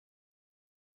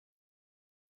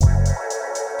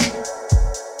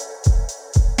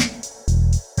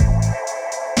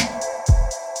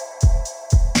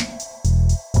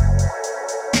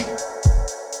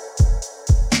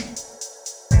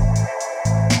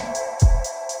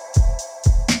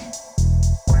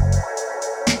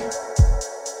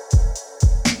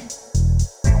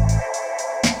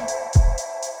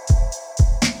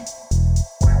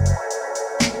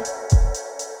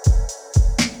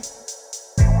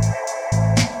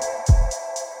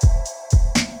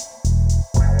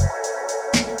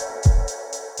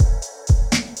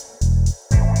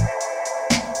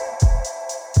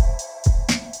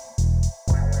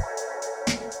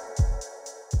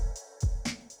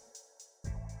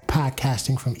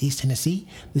podcasting from East Tennessee.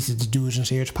 This is the Doers and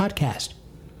Sayers podcast.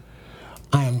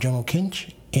 I am General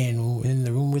Kinch, and in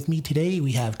the room with me today,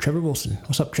 we have Trevor Wilson.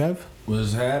 What's up, Trev?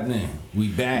 What's happening? We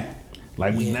back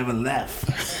like we never left.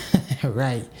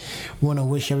 Right. Want to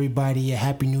wish everybody a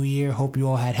happy new year. Hope you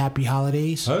all had happy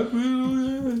holidays. Happy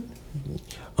New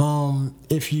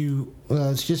Year.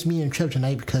 It's just me and Trev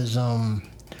tonight because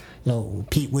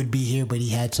Pete would be here, but he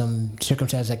had some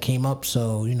circumstances that came up.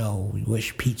 So we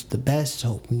wish Pete the best.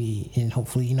 Hopefully,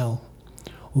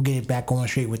 we'll get it back going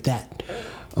straight with that.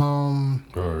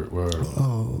 Word.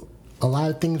 A lot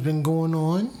of things been going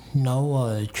on.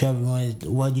 Trevor,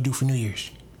 what did you do for New Year's?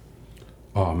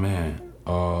 Oh man,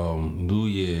 New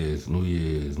Year's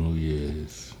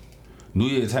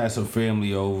had some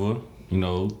family over.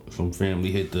 Some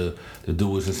family hit the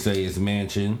Doers and Sayers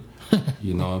mansion.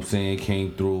 You know what I'm saying?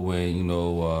 Came through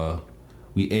and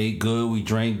we ate good, we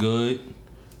drank good. You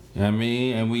know what I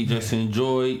mean? And we just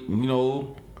enjoyed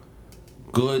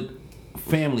good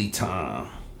family time.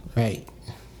 Right.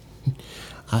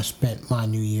 I spent my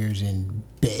New Year's in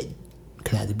bed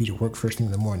because I had to be to work first thing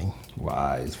in the morning.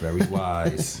 Wise, very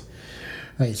wise.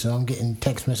 Right, so I'm getting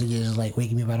text messages like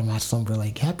waking me up out of my slumber,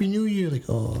 like Happy New Year. Like,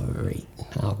 oh, all right,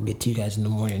 I'll get to you guys in the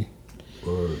morning.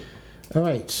 Word. All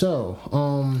right, so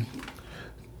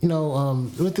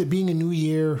with it being a new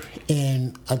year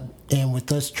and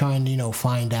with us trying to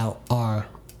find out our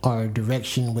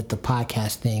direction with the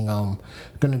podcast thing,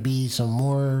 gonna be some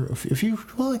more.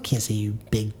 I can't say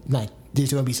big. Like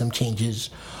there's gonna be some changes.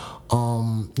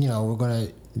 We're gonna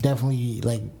definitely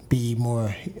be more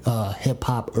hip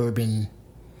hop, urban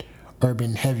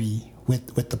heavy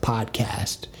with the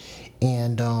podcast,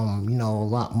 and a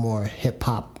lot more hip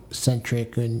hop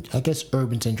centric and I guess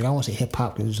urban centric. I won't say hip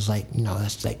hop because it's just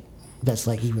that's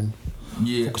even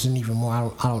focusing even more. I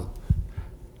don't.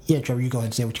 Yeah, Trevor, you go ahead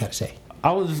and say what you got to say.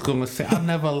 I was just gonna say I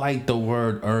never liked the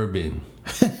word urban.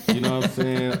 You know what I'm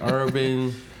saying?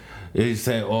 Urban. They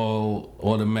say,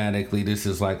 automatically this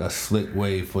is like a slick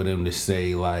way for them to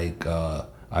say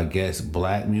I guess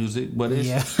black music, but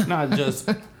it's not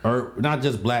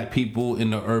just black people in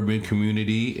the urban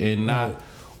community, and not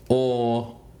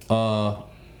all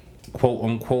quote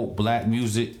unquote black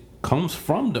music comes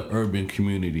from the urban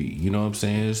community. You know what I'm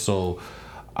saying? So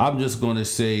I'm just gonna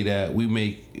say that we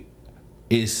make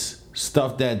it's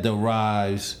stuff that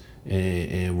derives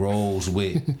and rolls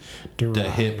with the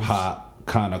hip hop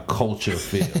kind of culture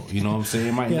feel. You know what I'm saying?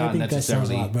 It might not necessarily. That sounds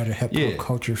a lot better. Hip hop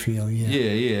culture feel.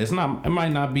 Yeah. It's not. It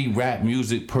might not be rap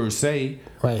music per se,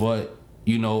 right? But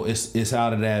it's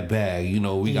out of that bag.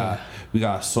 We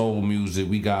got soul music,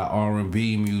 we got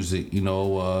R&B music.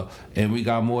 And we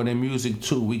got more than music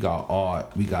too. We got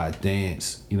art, we got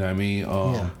dance. You know what I mean?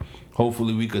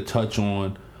 Hopefully, we could touch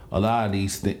on a lot of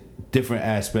these different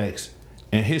aspects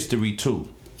and history too.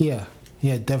 Yeah,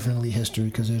 definitely history,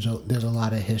 because there's a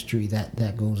lot of history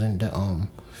that goes into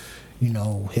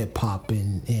hip hop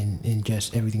and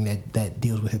just everything that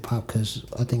deals with hip hop. Because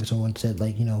I think someone said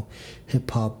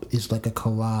hip hop is like a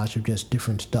collage of just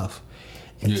different stuff,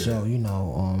 and so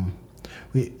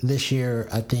this year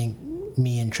I think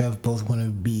me and Trev both want to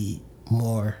be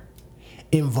more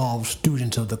involved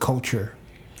students of the culture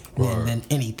than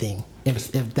anything.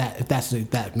 If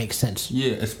that makes sense.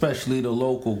 Yeah, especially the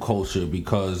local culture,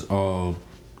 because I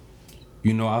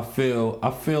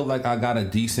feel like I got a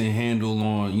decent handle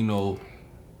on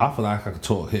I feel like I can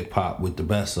talk hip hop with the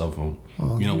best of them.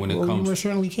 When it comes, you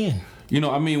certainly can.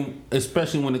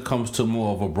 Especially when it comes to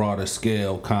more of a broader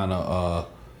scale kind of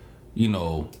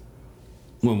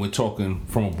when we're talking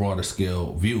from a broader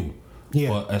scale view. Yeah.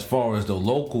 But as far as the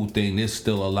local thing, there's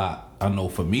still a lot I know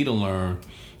for me to learn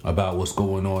about what's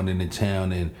going on in the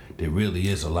town, and there really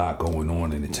is a lot going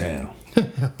on in the town.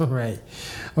 Right.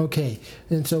 Okay.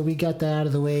 And so we got that out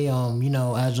of the way.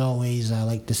 As always, I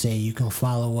like to say you can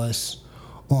follow us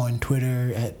on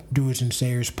Twitter at Doers and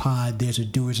Sayers Pod. There's a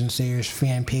Doers and Sayers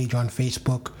fan page on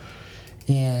Facebook,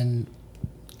 and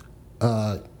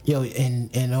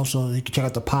and also you can check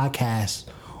out the podcast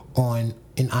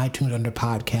in iTunes under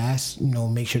podcasts.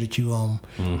 Make sure that you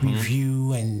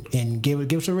review and give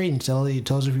us a rating. Tell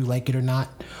us if you like it or not.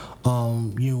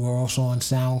 You are also on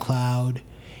SoundCloud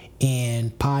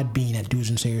and Podbean at Doers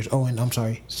and Sayers. Oh, and I'm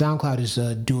sorry, SoundCloud is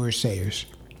Doers Sayers.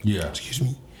 Yeah. Excuse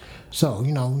me. So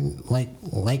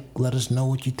let us know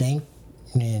what you think,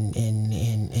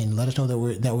 and let us know that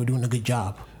we're doing a good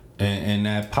job. And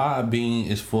that Podbean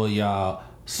is for y'all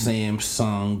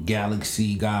Samsung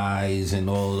Galaxy guys and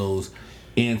all those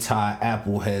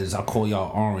anti-Apple heads. I call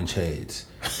y'all orange heads.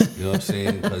 You know what I'm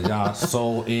saying? Because y'all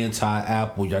so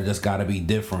anti-Apple, y'all just gotta be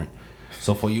different.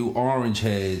 So for you orange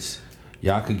heads,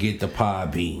 y'all could get the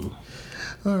pod bean.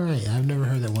 All right, I've never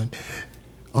heard that one.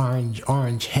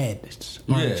 Orange head.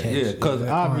 Yeah, because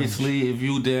obviously if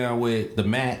you down with the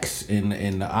Macs and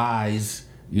the eyes,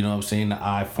 you know what I'm saying, the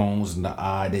iPhones and the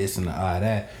eye this and the eye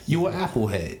that, you an Apple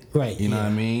head. Right. You know what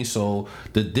I mean? So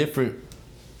the different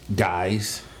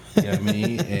guys, you know what I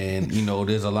mean? And, you know,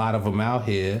 there's a lot of them out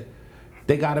here.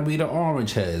 They got to be the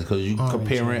orange heads because you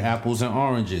comparing apples and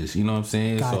oranges. You know what I'm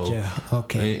saying? Gotcha. So,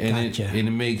 okay. And gotcha. It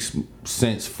makes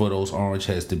sense for those orange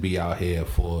heads to be out here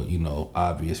for, you know,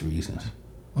 obvious reasons.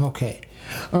 Okay.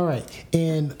 All right.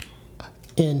 And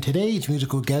in today's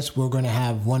musical guest, we're going to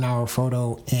have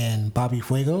Onehourphoto and Bobby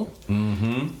Fuego.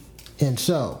 Mm-hmm. And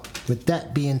so, with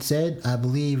that being said, I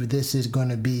believe this is going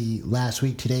to be Last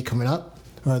Week Today coming up.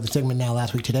 Or the segment now,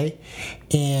 Last Week Today.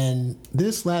 And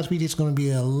this Last Week is going to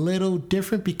be a little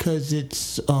different because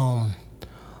it's going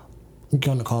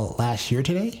to call it Last Year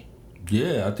Today.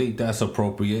 Yeah, I think that's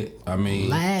appropriate. I mean,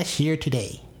 Last Year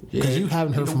Today. Because you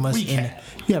haven't heard from us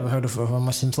from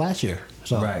us since last year.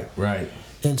 So Right.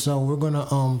 And so we're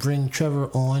gonna bring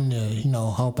Trevor on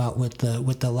to help out with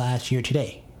the Last Year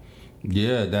Today.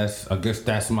 Yeah, I guess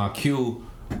that's my cue.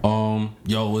 It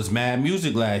was mad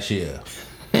music last year.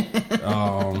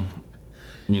 To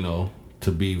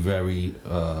be very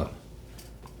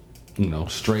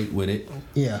straight with it.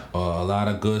 Yeah. A lot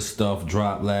of good stuff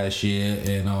dropped last year,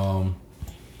 and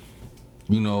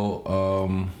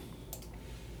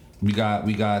we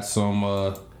got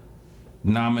some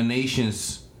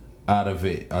nominations out of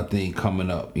it, I think,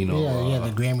 coming up. The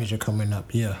Grammys are coming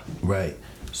up. Yeah. Right.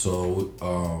 So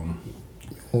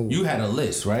you had a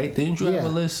list, right? Didn't you have a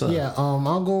list? Yeah.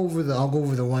 I'll go over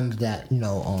the ones that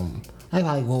I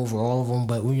probably go over all of them,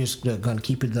 but we're just gonna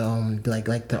keep it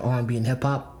like the R&B and hip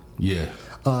hop. Yeah.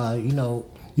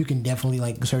 You can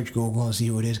definitely search Google and see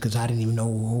who it is because I didn't even know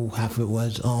who half of it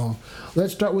was.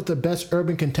 Let's start with the best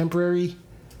urban contemporary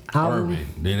album. Urban.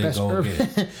 There they go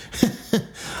again.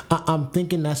 I'm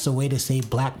thinking that's the way to say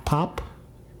black pop.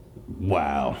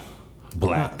 Wow.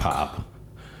 Black pop.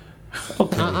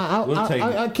 Okay.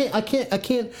 I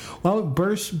can't. Well,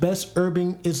 best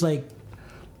urban is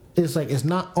it's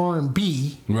not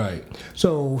R&B. Right.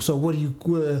 So what do you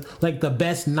like the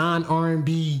best non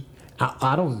R&B?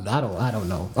 I don't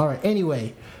know. All right.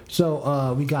 Anyway,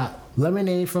 so we got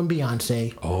Lemonade from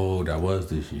Beyonce. Oh, that was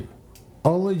this year.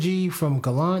 Eulogy from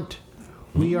Gallant.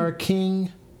 We Are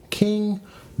King,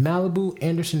 Malibu,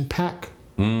 Anderson Paak,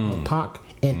 and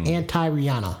Anti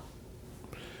Rihanna.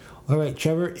 All right,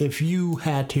 Trevor, if you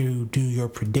had to do your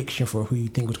prediction for who you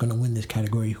think was going to win this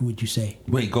category, who would you say?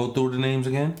 Wait, go through the names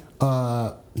again?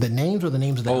 The names or the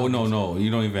names of the albums? No.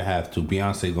 You don't even have to.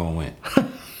 Beyonce going to win.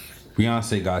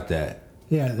 Beyonce got that.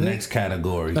 Yeah. Next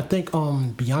category. I think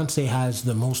Beyonce has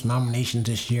the most nominations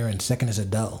this year, and second is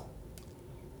Adele.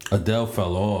 Adele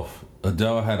fell off.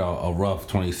 Adele had a rough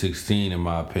 2016, in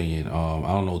my opinion. I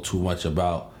don't know too much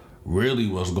about really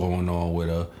what's going on with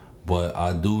her, but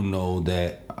I do know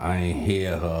that I ain't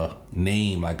hear her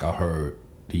name like I heard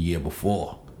the year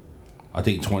before. I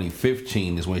think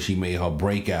 2015 is when she made her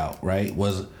breakout, right?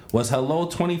 Was Hello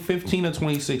 2015 or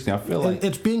 2016? I feel like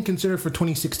it's being considered for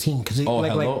 2016 because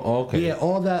Hello. Okay. Yeah,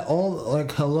 all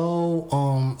Hello,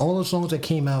 all the songs that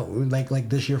came out like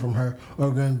this year from her are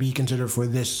going to be considered for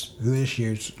this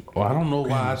year's. Well, I don't know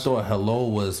why I Grammys. thought Hello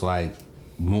was like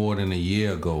more than a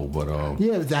year ago, but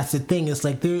yeah, that's the thing. It's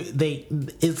like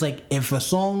it's like if a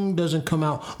song doesn't come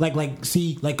out like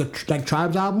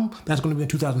Tribe's album, that's going to be in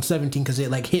 2017 because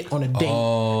it hit on a date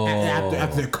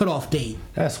after the cutoff date.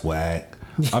 That's whack.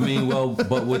 I mean, well,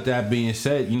 but with that being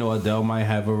said, Adele might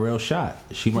have a real shot.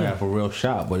 She might have a real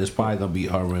shot, but it's probably gonna be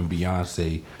her and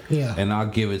Beyonce. Yeah. And I'll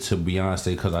give it to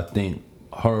Beyonce because I think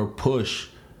her push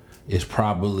is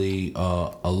probably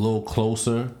a little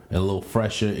closer and a little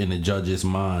fresher in the judges'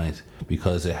 minds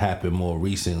because it happened more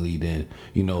recently than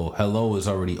Hello is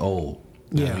already old.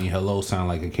 Yeah. I mean, Hello sound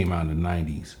like it came out in the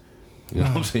 90s. You know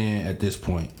what I'm saying? At this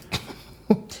point.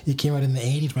 It came out in the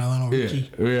 80s by Lionel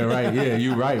Richie. Yeah, right. Yeah,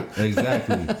 you're right.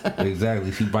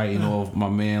 Exactly. She biting off my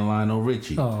man Lionel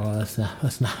Richie. Oh, that's not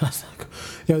cool.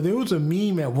 Yo, there was a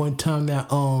meme at one time that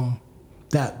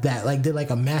that did a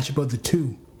mashup of the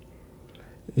two.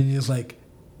 And it's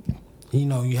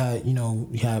you had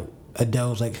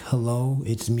Adele's hello,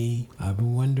 it's me. I've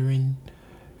been wondering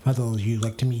if I thought it was you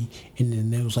to me. And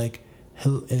then there was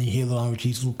and then you hear Lionel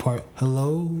Richie's little part.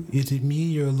 Hello, is it me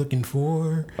you're looking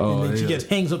for? Oh, and then she just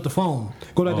hangs up the phone.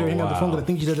 Go out there and hang up the phone because I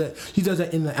think she does that. She does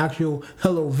that in the actual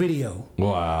Hello video.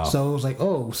 Wow. So it was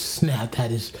oh snap,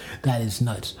 that is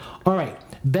nuts. All right,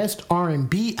 best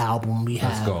R&B album we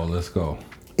have. Let's go.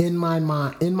 In my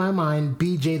mind,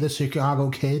 BJ the Chicago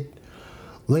Kid,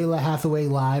 Layla Hathaway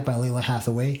Live by Layla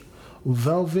Hathaway.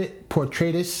 Velvet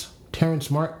Portraitus,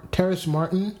 Terrence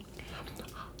Martin.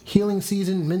 Healing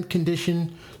Season, Mint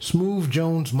Condition, Smooth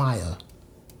Jones, Maya.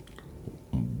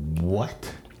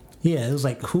 What? Yeah, it was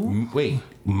like, who? Wait,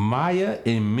 Maya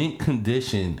and Mint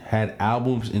Condition had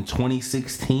albums in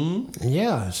 2016?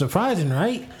 Yeah, surprising,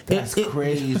 right? That's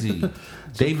crazy.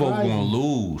 They both gonna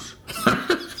lose.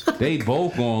 They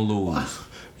both gonna lose.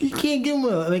 You can't give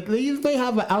them they may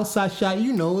have an outside shot, it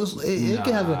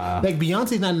can have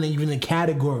Beyonce's not even in the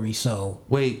category, so.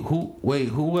 Wait,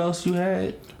 who else you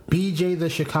had? BJ the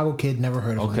Chicago Kid, never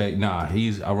heard of him. Okay, nah,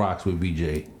 I rocks with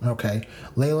BJ. Okay.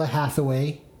 Layla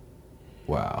Hathaway.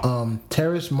 Wow.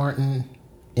 Terrace Martin,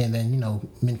 and then,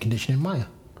 Mint Condition and Maya.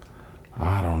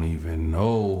 I don't even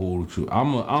know who to.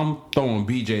 I'm throwing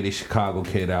BJ the Chicago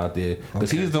Kid out there because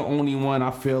he's the only one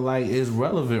I feel like is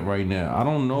relevant right now. I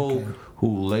don't know who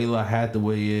Layla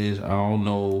Hathaway is. I don't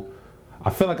know. I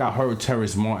feel like I heard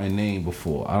Terrace Martin name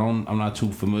before. I'm not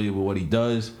too familiar with what he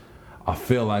does. I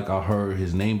feel like I heard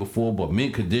his name before, but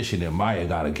Mint Condition and Maya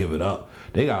gotta give it up.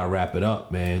 They gotta wrap it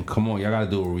up, man. Come on, y'all gotta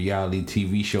do a reality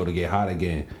TV show to get hot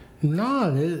again.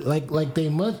 No, they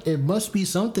must. It must be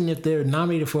something if they're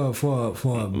nominated for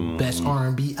best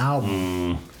R&B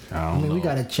album. I mean, we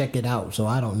gotta check it out. So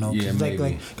I don't know. Yeah,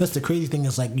 maybe. That's the crazy thing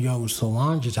is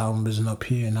Solange's album isn't up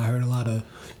here, and I heard a lot of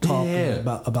talk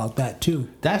about that too.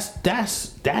 That's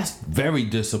very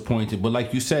disappointing. But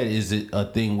like you said, is it a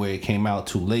thing where it came out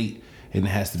too late and it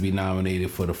has to be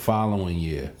nominated for the following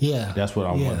year? Yeah, that's what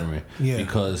I'm wondering. Yeah,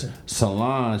 because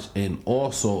Solange and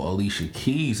also Alicia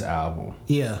Keys' album.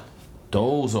 Yeah,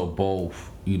 those are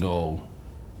both.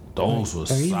 Those were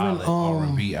solid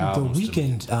R&B albums. The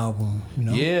Weeknd's album,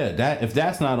 Yeah, if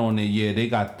that's not on there, they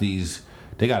got these.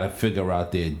 They got to figure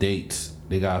out their dates.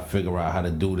 They got to figure out how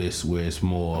to do this where it's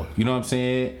more. You know what I'm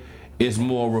saying? It's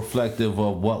more reflective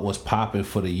of what was popping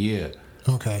for the year.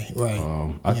 Okay,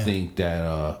 right. I think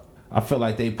that. I feel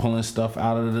like they pulling stuff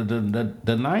out of the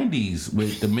 90s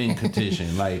with the Mint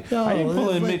Condition. Like, how you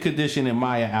pulling Mint Condition and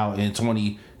Maya out in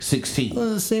 2016? Well,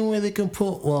 the same way they can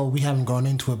pull. Well, we haven't gone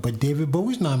into it, but David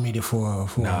Bowie's nominated for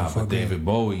David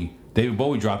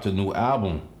Bowie dropped a new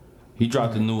album. He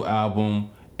dropped a new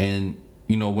album, and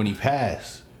when he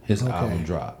passed, his album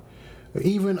dropped.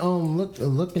 Even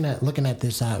looking at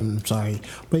this album, I'm sorry,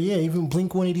 but yeah, even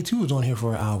Blink-182 was on here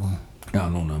for an album. I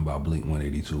don't know nothing about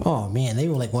Blink-182. Oh man, they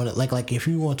were like if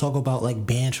you want to talk about like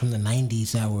bands from the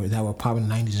 90s that were popping in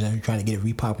the 90s that were trying to get it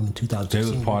repopping in 2016.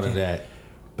 They was part of that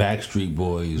Backstreet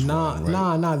Boys. Nah.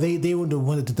 They were the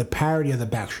one that did the parody of the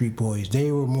Backstreet Boys.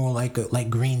 They were more like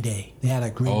Green Day. They had a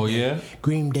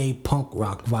Green Day punk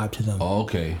rock vibe to them. Oh,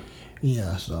 okay.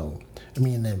 Yeah, so I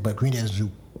mean, but Green Day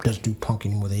doesn't do punk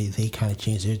anymore. They kind of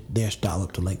changed their style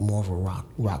up to like more of a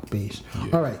rock base. Yeah.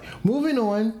 All right, moving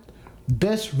on.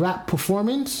 Best Rap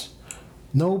Performance,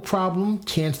 No Problem,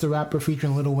 Chance the Rapper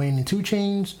featuring Lil Wayne and 2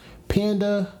 Chainz,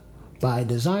 Panda by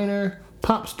Designer,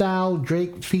 Pop Style,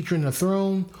 Drake featuring The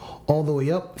Throne, All the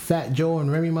Way Up, Fat Joe and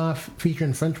Remy Ma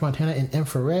featuring French Montana and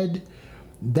Infrared,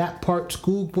 That Part,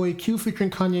 Schoolboy Q featuring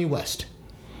Kanye West.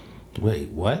 Wait,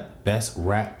 what? Best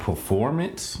Rap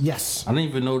Performance? Yes. I didn't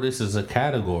even know this is a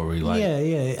category. Like,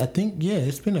 yeah. I think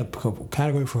it's been a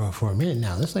category for a minute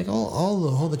now. It's like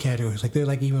all the categories. Like they're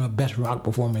like even a best rock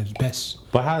performance, best.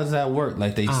 But how does that work?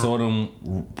 Like they saw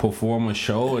them perform a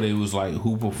show, and it was like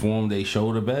who performed their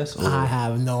show the best? Or? I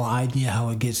have no idea how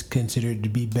it gets considered to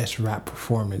be best rap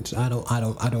performance. I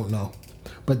don't know.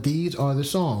 But these are the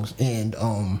songs, and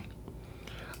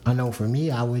I know for me,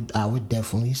 I would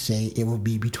definitely say it would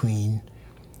be between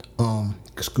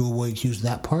Schoolboy Q's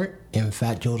That Part and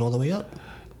Fat Joe's All the Way Up.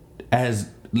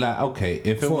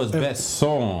 If it was best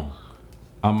song,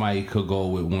 I might could go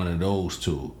with one of those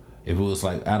two. If it was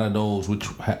like out of those,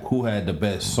 who had the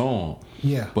best song?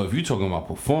 Yeah. But if you're talking about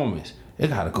performance, it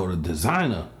gotta go to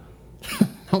Designer.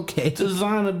 Okay.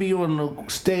 Designer be on the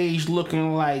stage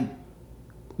looking like,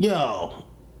 yo,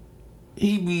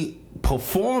 he be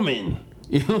performing.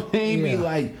 You know what I mean? Yeah. Be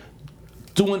like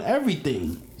doing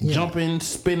everything. Yeah. Jumping,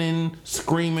 spinning,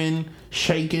 screaming,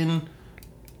 shaking,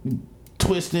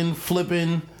 twisting,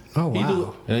 flipping. Oh,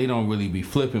 wow. He don't really be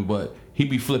flipping, but he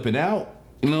be flipping out.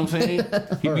 You know what I'm saying?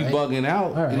 He be bugging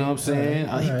out. Right. You know what I'm saying?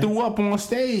 He threw up on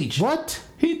stage. What?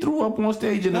 He threw up on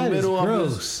stage in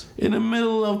the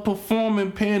middle of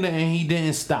performing Panda, and he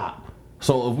didn't stop.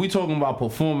 So if we talking about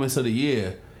performance of the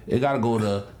year, it gotta go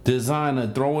to Designer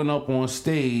throwing up on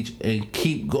stage and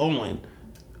keep going.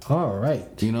 All right.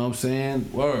 You know what I'm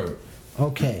saying? Word.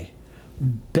 Okay.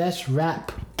 Best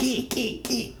rap.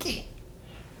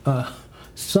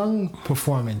 Sung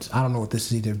performance. I don't know what this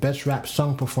is either. Best rap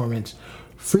sung performance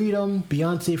Freedom,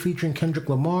 Beyonce featuring Kendrick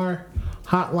Lamar.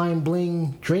 Hotline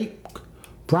Bling, Drake.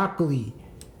 Broccoli,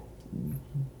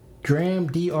 Dram,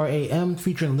 D-R-A-M,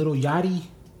 featuring Lil Yachty.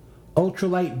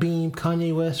 Ultralight Beam,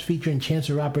 Kanye West, featuring Chance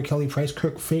the Rapper, Kelly Price,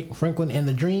 Kirk Franklin, and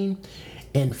The Dream.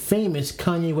 And Famous,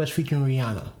 Kanye West, featuring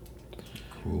Rihanna.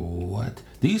 What?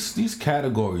 These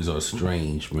categories are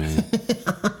strange, man.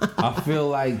 I feel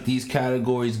like these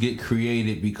categories get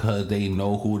created because they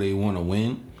know who they want to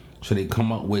win. So they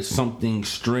come up with something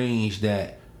strange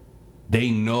that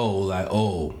they know, like,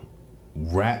 oh,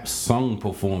 rap song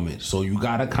performance. So you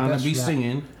gotta kind of be rap.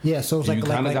 singing. Yeah, so it's like you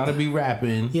kind of like, gotta be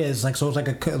rapping. Yeah, it's like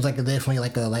definitely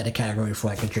like a category for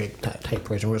like a Drake type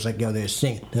person where it's like, yo,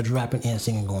 there's rapping and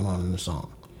singing going on in the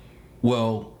song.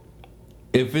 Well,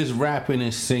 if it's rapping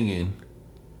and singing,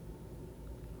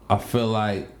 I feel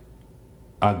like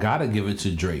I gotta give it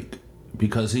to Drake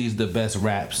because he's the best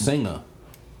rap singer.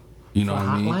 You know what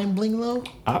I mean? Hotline Bling though?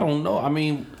 I don't know. I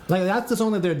mean, like that's the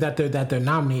song that they're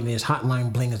nominating. Is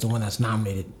Hotline Bling is the one that's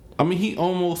nominated. I mean, he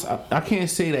almost. I can't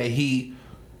say that he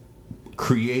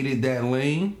created that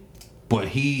lane, but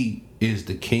he is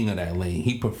the king of that lane.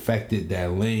 He perfected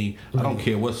that lane. Right. I don't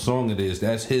care what song it is.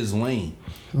 That's his lane.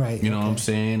 Right. You know what I'm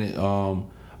saying? I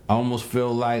almost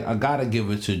feel like I gotta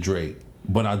give it to Drake,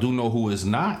 but I do know who is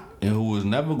not and who is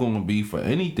never gonna be for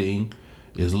anything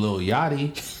is Lil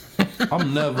Yachty.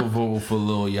 I'm never voting for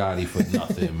Lil Yachty for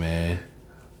nothing, man.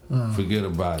 Forget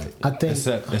about it. I think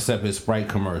except his Sprite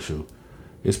commercial.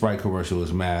 His Sprite commercial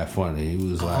was mad funny.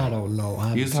 He was like, I don't know.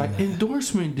 He was like,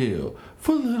 endorsement deal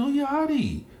for Lil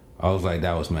Yachty. I was like,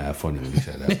 that was mad funny when you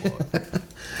said that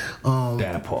part.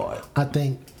 That part. I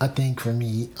think for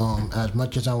me, as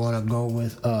much as I want to go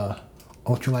with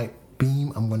Ultralight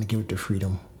Beam, I'm going to give it to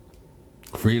Freedom.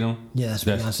 Freedom? Yeah, that's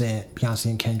Beyonce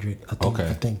and Kendrick. I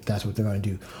think that's what they're going to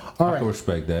do. All right. I can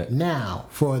respect that. Now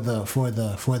for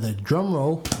the drum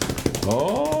roll.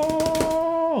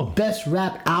 Oh, best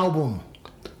rap album.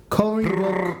 Coloring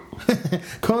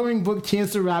Book,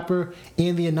 Chance the Rapper,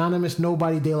 and the Anonymous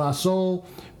Nobody De La Soul.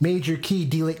 Major Key,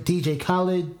 DJ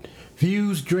Khaled.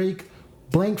 Views, Drake.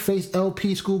 Blank Face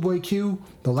LP, Schoolboy Q.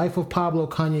 The Life of Pablo,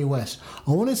 Kanye West.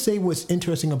 I want to say what's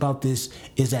interesting about this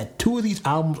is that two of these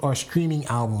albums are streaming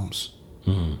albums.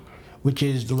 Mm-hmm. Which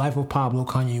is The Life of Pablo,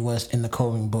 Kanye West, and The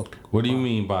Coloring Book. What do you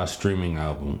mean by streaming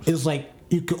albums? It's like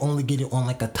you could only get it on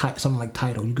like something like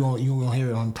Tidal. You won't hear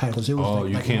it on Tidal.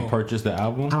 You can't purchase the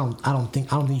album. I don't think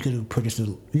you could have purchased it.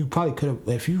 You probably could have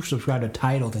if you subscribe to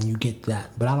Tidal, then you get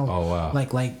that. But I don't. Oh wow.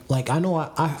 Like I know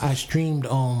I streamed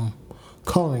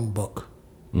Coloring Book.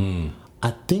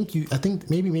 I think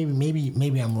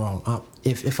maybe I'm wrong.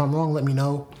 If I'm wrong, let me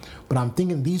know. But I'm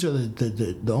thinking these are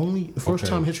the only first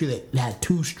time in history that had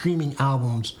two streaming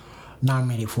albums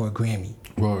nominated for a Grammy.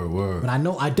 Word. But I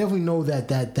definitely know that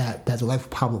The Life of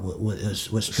Pablo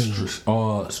was streaming.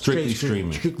 Strictly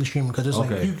streaming. Strictly streaming because it's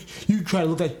like you try to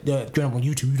look at the joint on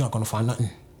YouTube, you're not gonna find nothing.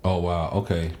 Oh wow,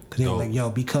 okay. Because they were like, yo,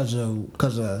 because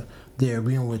of their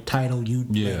agreement with Tidal, you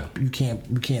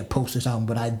can't post this album.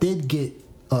 But I did get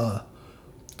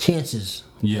Chances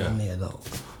in there though.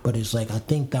 But it's like I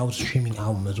think that was a streaming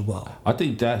album as well. I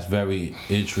think that's very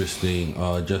interesting.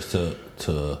 Just to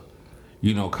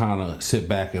kind of sit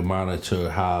back and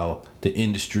monitor how the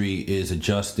industry is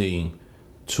adjusting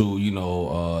to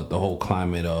the whole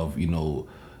climate of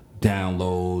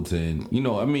downloads and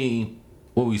I mean,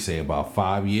 what we say about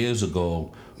 5 years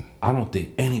ago, I don't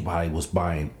think anybody was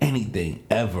buying anything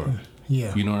ever.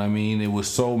 Yeah. You know what I mean? There was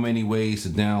so many ways to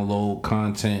download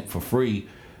content for free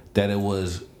that it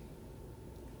was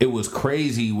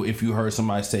crazy if you heard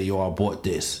somebody say, yo, I bought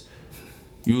this.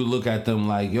 You would look at them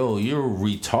like, yo, you're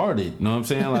retarded. You know what I'm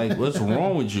saying? Like, what's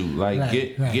wrong with you? Like,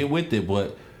 get with it.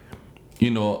 But,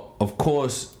 of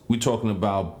course, we're talking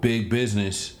about big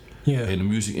business. Yeah. And the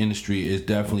music industry is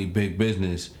definitely big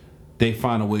business. They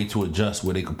find a way to adjust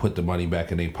where they can put the money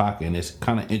back in their pocket. And it's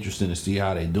kind of interesting to see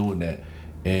how they're doing that.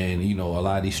 And, a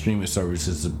lot of these streaming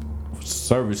services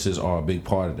are a big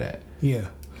part of that. Yeah.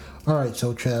 All right,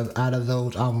 so Trev, out of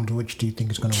those albums, which do you think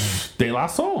is going to win? De La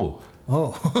Soul.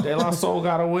 Oh. De La Soul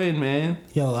got to win, man.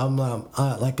 Yo,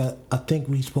 I think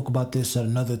we spoke about this at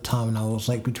another time, and I was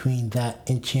like, between that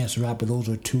and Chance the Rapper, those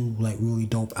are two like really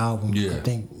dope albums. Yeah. I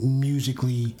think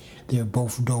musically they're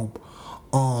both dope.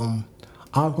 I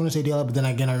was going to say Daylight, but then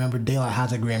again, I remember Daylight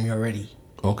has a Grammy already.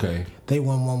 Okay. They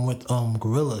won one with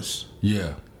Gorillaz.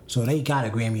 Yeah. So they got a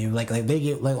Grammy. Like they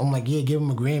get I'm like, yeah, give them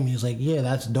a Grammy. He's like, yeah,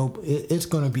 that's dope. It's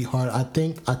gonna be hard. I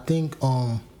think I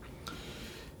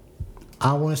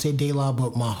want to say De La,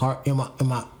 but in my heart,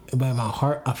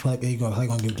 I feel like they're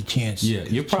gonna give it a chance. Yeah,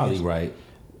 you're probably right.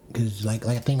 Because like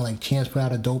I think like Chance put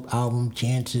out a dope album.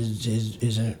 Chance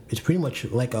is pretty much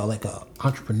like a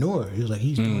entrepreneur. He's like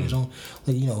he's doing his own,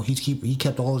 like he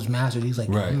kept all his masters. He's like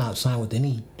I'm not signed with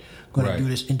any, gonna do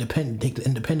this independent, take the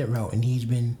independent route. And he's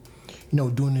been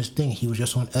doing this thing. He was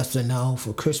just on SNL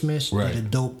for Christmas. Right.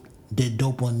 Did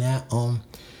dope on that.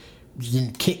 He's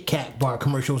in Kit Kat bar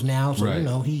commercials now,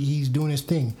 so he's doing his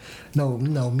thing. No,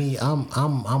 me, I'm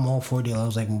all for it. I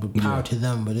was like power to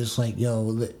them, but it's like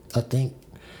I think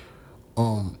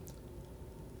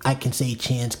I can say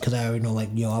Chance because I already know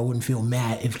I wouldn't feel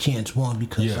mad if Chance won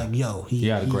because he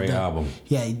had a great album.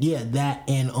 Yeah, that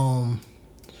and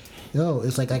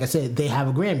it's like I said, they have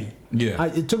a Grammy. Yeah,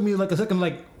 it took me like a second,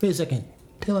 wait a second,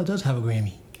 Taylor does have a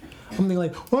Grammy. I'm thinking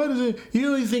like, why does it?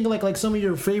 You think like some of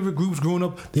your favorite groups growing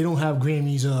up, they don't have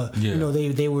Grammys.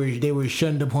 They were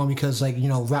shunned upon because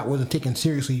rap wasn't taken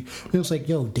seriously. It was like,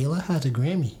 De La has a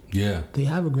Grammy. Yeah, they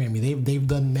have a Grammy. They've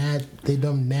done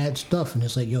mad stuff, and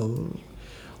it's like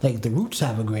like the Roots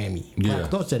have a Grammy. Yeah, Black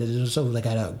Thought said it. So like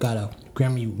got a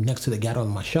Grammy next to the got on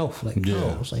my shelf. Like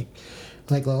it's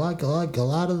like a lot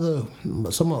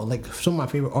of some of my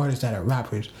favorite artists that are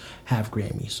rappers have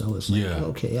Grammys, so it's like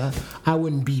okay, I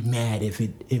wouldn't be mad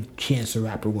if Chance the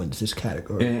Rapper wins this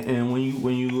category. And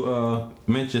when you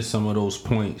mention some of those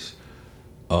points,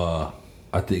 I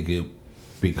think it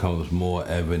becomes more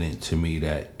evident to me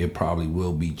that it probably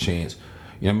will be Chance.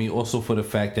 Also for the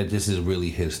fact that this is really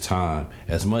his time.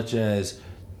 As much as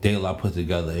De La put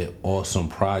together an awesome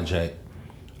project,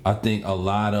 I think a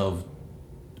lot of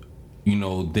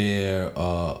their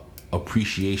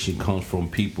appreciation comes from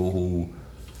people who,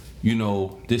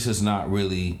 this is not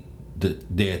really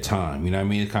their time.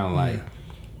 It's kind of like,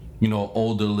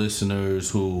 older listeners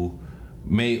who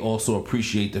may also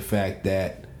appreciate the fact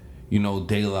that,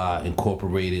 De La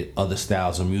incorporated other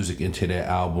styles of music into their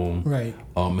album. Right.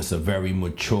 It's a very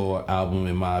mature album,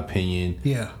 in my opinion.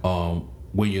 Yeah.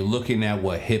 When you're looking at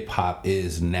what hip hop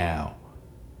is now,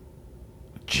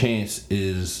 Chance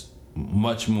is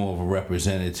much more of a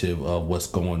representative of what's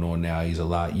going on now. He's a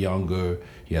lot younger.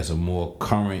 He has a more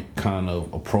current kind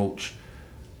of approach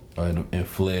and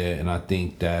flair, and I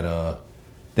think that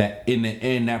that in the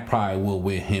end that probably will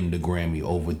win him the Grammy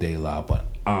over De La. But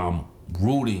I'm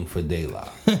rooting for De La.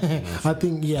 I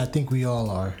think we all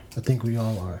are.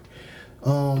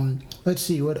 Let's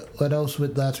see what else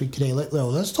with last week today.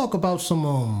 Let's talk about some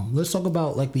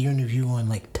like the interview on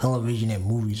like television and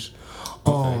movies.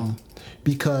 Okay.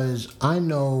 Because I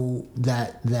know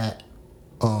that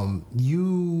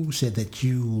you said that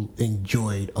you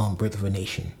enjoyed Birth of a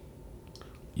Nation.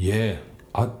 Yeah.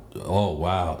 Oh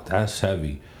wow, that's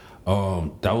heavy.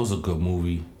 That was a good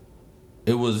movie.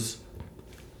 It was.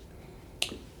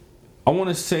 I want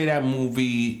to say that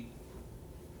movie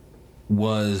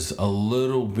was a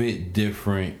little bit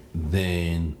different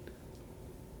than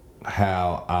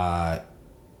how I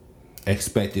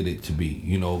expected it to be.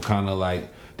 Kind of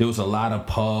like. There was a lot of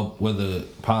pub, whether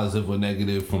positive or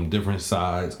negative, from different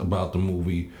sides about the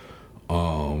movie.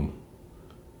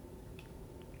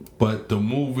 But the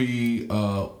movie,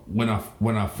 when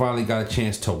I finally got a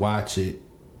chance to watch it,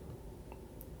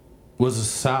 was a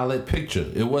solid picture.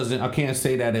 It wasn't. I can't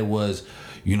say that it was,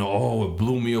 it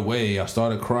blew me away. I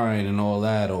started crying and all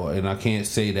that, and I can't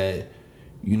say that,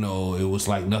 it was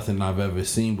like nothing I've ever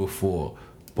seen before.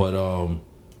 But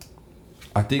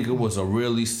I think it was a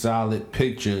really solid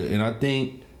picture, and I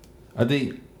think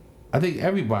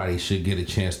everybody should get a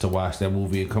chance to watch that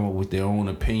movie and come up with their own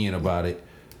opinion about it.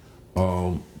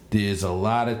 There's a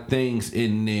lot of things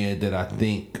in there that I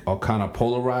think are kind of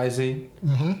polarizing.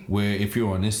 Mm-hmm. Where if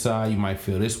you're on this side, you might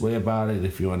feel this way about it.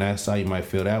 If you're on that side, you might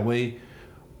feel that way.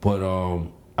 But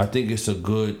I think it's a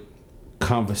good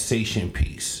conversation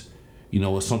piece.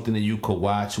 It's something that you could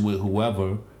watch with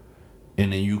whoever.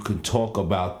 And then you can talk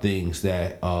about things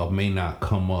that may not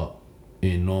come up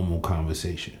in normal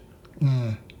conversation.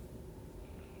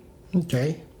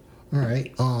 Okay. All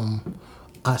right.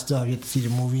 I still have yet to see the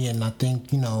movie, and I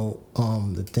think,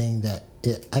 the thing that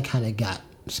I kind of got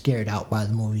scared out by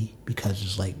the movie because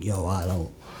it's like, I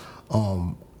don't,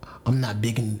 I'm not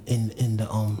big in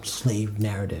the slave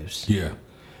narratives. Yeah.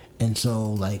 And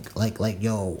so like, I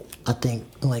think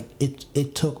like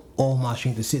it took all my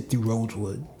strength to sit through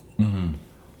Rosewood. Mm-hmm.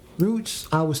 Roots,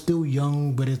 I was still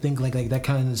young, but I think like that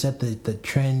kind of set the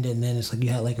trend, and then it's like you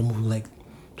had like a movie like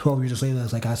 12 years later.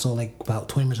 It's like I saw like about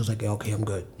 20 minutes. I was like, okay, I'm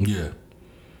good. Yeah.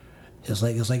 It's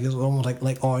almost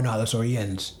like oh no, the story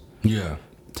ends. Yeah.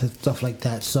 Stuff like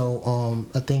that. So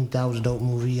I think that was a dope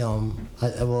movie.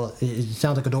 It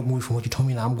sounds like a dope movie from what you told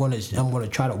me. Now I'm gonna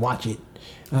try to watch it.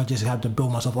 I just have to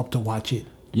build myself up to watch it.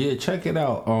 Yeah, check it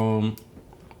out.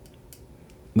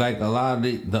 like a lot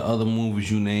of the other movies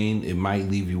you named, it might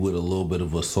leave you with a little bit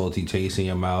of a salty taste in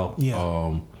your mouth.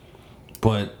 Yeah.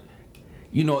 But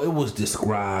you know, it was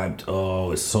described,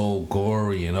 oh, it's so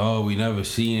gory, and oh, we never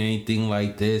seen anything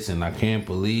like this, and I can't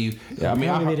believe. I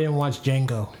mean, they didn't watch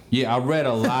Django. Yeah, I read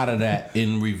a lot of that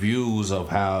in reviews of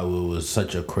how it was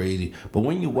such a crazy. But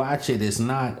when you watch it, it's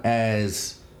not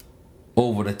as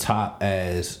over the top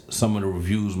as some of the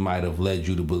reviews might have led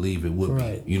you to believe it would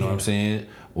Right, be. You know what I'm saying?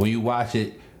 When you watch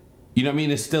it, you know what I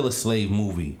mean? It's still a slave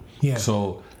movie. Yeah.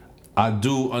 So I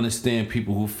do understand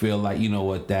people who feel like, you know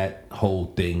what, that whole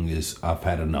thing is, I've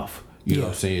had enough. You know what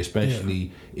I'm saying?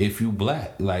 Especially if you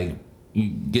black. Like, you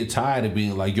get tired of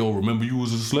being like, yo, remember you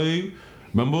was a slave?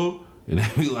 Remember? And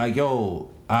they be like, yo,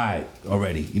 all right,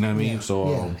 already. You know what I mean?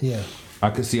 So I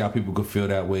could see how people could feel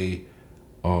that way.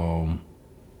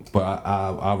 But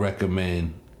I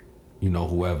recommend, you know,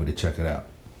 whoever to check it out.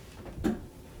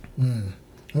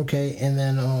 Okay, and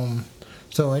then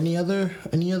so any other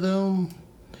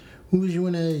movies you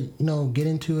want to, you know, get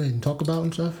into and talk about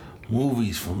and stuff?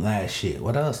 Movies from last year.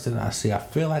 What else did I see? I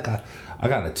feel like I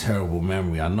got a terrible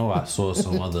memory. I know I saw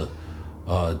some other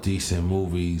decent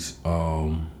movies.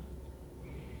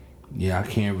 Yeah, I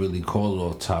can't really call it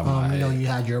off the top of my head. You know, you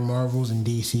had your Marvels in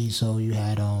DC, so you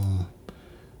had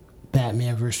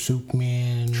Batman vs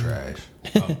Superman. Trash.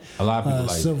 A lot of people like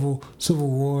Civil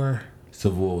War.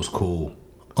 Civil War was cool.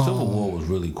 Civil War was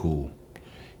really cool.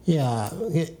 Yeah,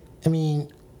 I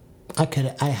mean, I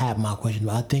have my question,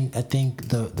 but I think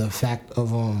the fact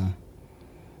of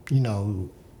you know,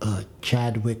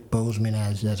 Chadwick Boseman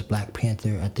as Black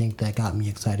Panther, I think that got me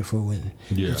excited for when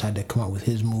he decided to come out with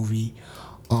his movie.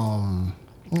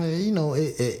 You know,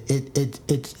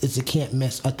 it's a can't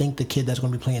miss. I think the kid that's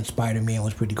going to be playing Spider-Man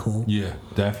was pretty cool. Yeah,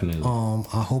 definitely.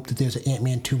 I hope that there's an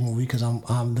Ant-Man 2 movie, because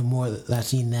I'm the more that I've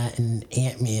seen that in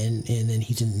Ant-Man, and then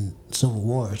he's in Civil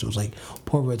War, so it was like,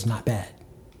 Paul Rudd's not bad.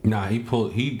 Nah, he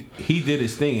did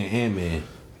his thing in Ant-Man.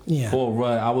 Yeah. Paul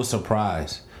Rudd, I was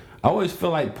surprised. I always feel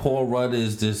like Paul Rudd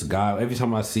is this guy. Every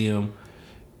time I see him,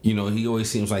 you know, he always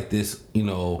seems like this, you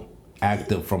know,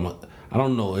 actor from a, I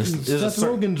don't know. It's Seth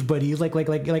Rogen's buddy. He's like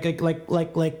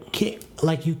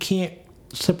you can't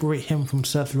separate him from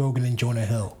Seth Rogen and Jonah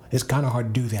Hill. It's kind of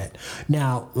hard to do that.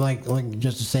 Now, like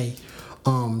just to say,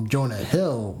 Jonah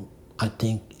Hill, I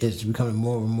think, is becoming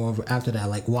more and more after that.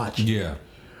 Like, watch. Yeah,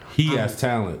 he has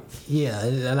talent. Yeah,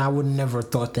 and I would never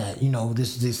thought that. You know,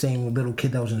 this is the same little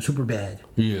kid that was in Superbad.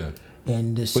 Yeah.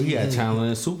 And this, but he had talent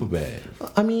in Superbad.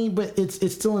 I mean, but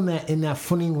it's still in that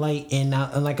funny light, and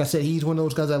like I said, he's one of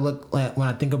those guys I look like when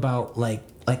I think about like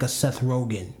a Seth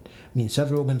Rogen. I mean,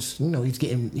 Seth Rogen's, you know,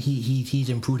 he's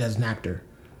improved as an actor,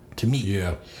 to me.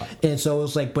 Yeah. And so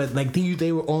it's like, but like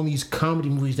they were on these comedy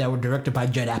movies that were directed by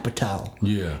Judd Apatow.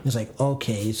 Yeah. It's like,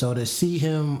 okay, so to see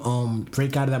him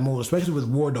break out of that mold, especially with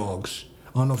War Dogs.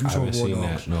 I don't know if you saw War Dogs. I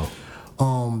haven't seen that.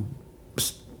 No.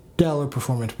 Stellar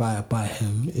performance by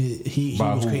him. He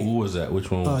was great. Who was that?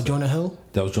 Which one was Jonah Hill.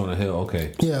 That was Jonah Hill.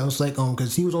 Okay. Yeah, it was like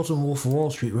because he was also in Wolf of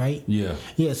Wall Street, right? Yeah.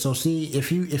 Yeah. So see,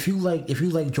 if you like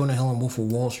Jonah Hill in Wolf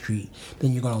of Wall Street,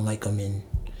 then you're gonna like him in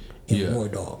War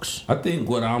Dogs. I think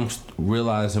what I'm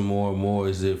realizing more and more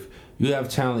is if you have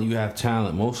talent, you have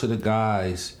talent. Most of the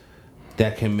guys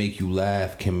that can make you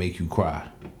laugh can make you cry.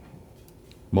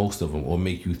 Most of them, or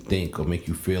make you think, or make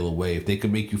you feel a way. If they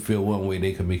can make you feel one way,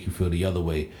 they can make you feel the other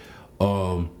way.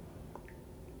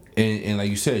 And like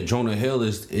you said, Jonah Hill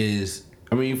is.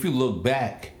 I mean, if you look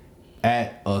back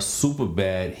at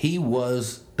Superbad, he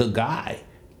was the guy.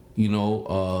 You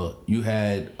know, you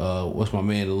had what's my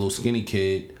man, the little skinny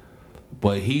kid,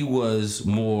 but he was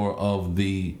more of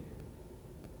the.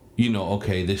 You know,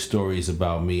 okay, this story is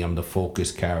about me. I'm the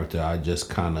focused character. I just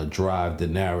kind of drive the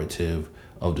narrative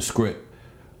of the script.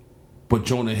 But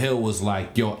Jonah Hill was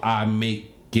like, yo, I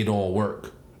make it all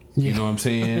work. You know what I'm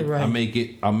saying? Right.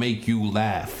 I make you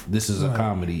laugh. This is a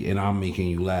comedy, and I'm making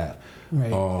you laugh.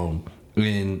 Right.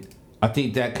 And I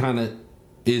think that kind of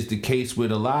is the case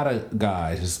with a lot of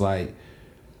guys. It's like,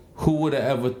 who would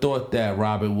have ever thought that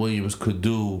Robin Williams could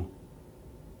do,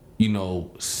 you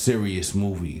know, serious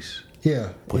movies?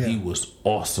 Yeah. But he was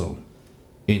awesome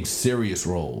in serious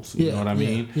roles. You know what I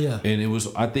mean? Yeah.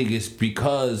 And I think it's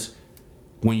because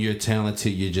when you're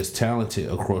talented, you're just talented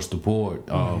across the board.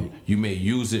 You may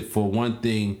use it for one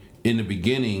thing in the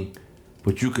beginning,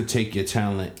 but you could take your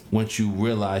talent, once you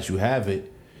realize you have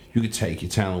it, you could take your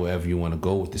talent wherever you want to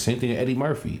go with. The same thing with Eddie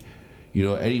Murphy. You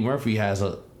know, Eddie Murphy has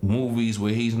movies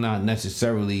where he's not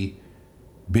necessarily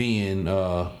being,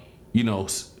 you know,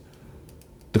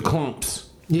 the clumps.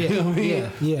 Yeah, you know what I mean?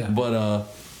 yeah. But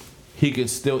he could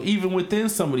still, even within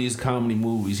some of these comedy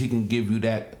movies, he can give you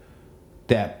that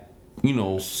you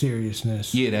know,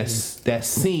 seriousness. Yeah, that's that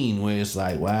scene where it's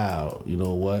like, wow, you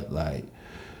know what, like,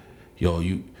 yo,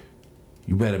 you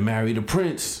better marry the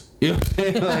prince. You know what I'm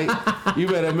saying? Like, you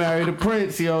better marry the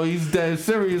prince, yo. He's dead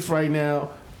serious right now.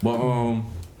 But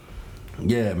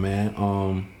yeah,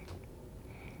 man.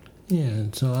 Yeah,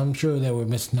 so I'm sure that we're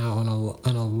missing out on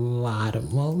a lot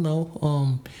of. Well,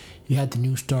 no. You had the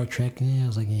new Star Trek, and I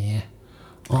was like, yeah.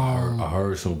 I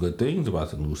heard some good things about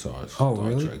the new Star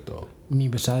really? Trek, though. I mean,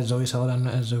 besides Zoe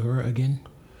Saldana as her again.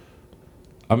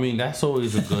 I mean, that's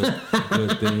always a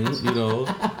good thing, you know.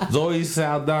 Zoe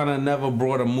Saldana never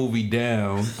brought a movie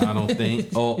down, I don't think.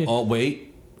 Oh,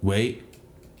 wait.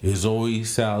 Is Zoe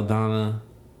Saldana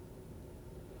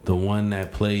the one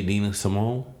that played Nina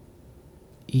Simone?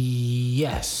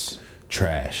 Yes.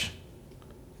 Trash.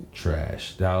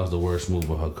 That was the worst move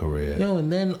of her career. Yo,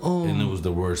 and then and it was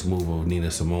the worst move of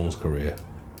Nina Simone's career.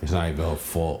 It's not even her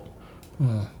fault.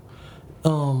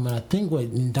 I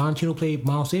think Don Cheadle played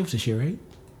Miles Davis this year, right?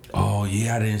 Oh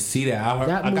yeah, I didn't see that.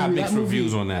 I got mixed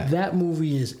reviews on that. That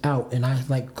movie is out, and I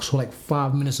saw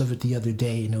 5 minutes of it the other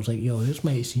day, and I was like, yo, this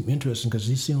might seem interesting because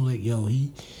he seemed like, yo,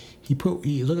 he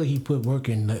looked like he put work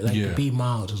in to be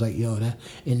Miles. It's like, yo,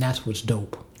 that's what's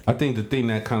dope. I think the thing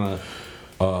that kind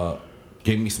of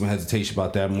gave me some hesitation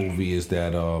about that movie is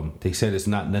that they said it's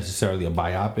not necessarily a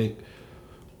biopic.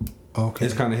 Okay.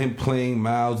 It's kind of him playing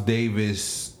Miles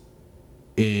Davis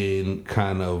in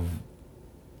kind of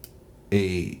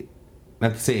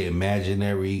not to say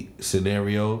imaginary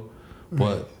scenario,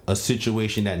 but a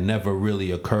situation that never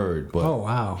really occurred. But oh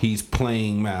wow, he's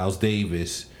playing Miles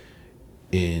Davis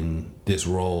in this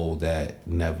role that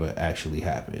never actually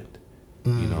happened.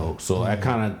 You know, so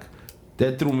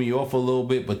that threw me off a little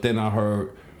bit. But then I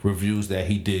heard reviews that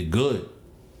he did good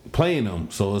playing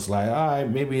him, so it's like, all right,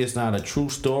 maybe it's not a true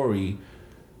story,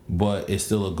 but it's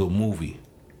still a good movie.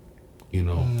 You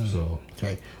know, so.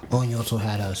 Okay. Oh, and you also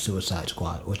had a Suicide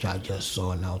Squad, which I just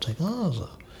saw, and I was like, oh. So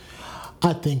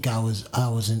I think I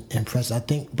wasn't impressed. I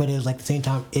think, but it was like at the same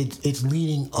time, it's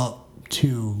leading up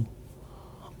to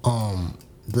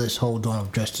this whole Dawn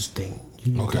of Justice thing.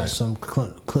 You got some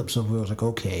clips of where it was like,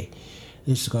 okay,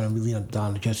 this is going to be leading up to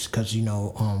Dawn of Justice because, you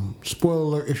know, spoiler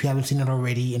alert if you haven't seen it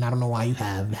already, and I don't know why you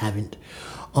haven't.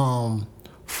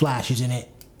 Flash is in it,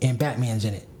 and Batman's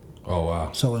in it. Oh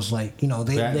wow! So it's like, you know,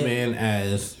 Batman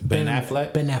as Ben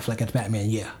Affleck. Ben Affleck as Batman,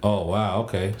 yeah. Oh wow!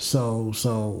 Okay. So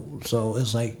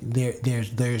it's like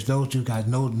there's those two guys.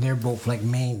 No, they're both like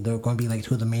main. They're going to be like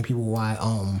two of the main people why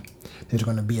there's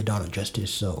going to be a Dawn of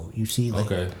Justice. So you see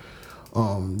like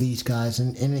these guys,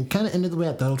 and it kind of ended the way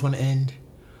I thought it was going to end.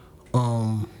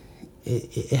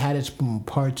 It had its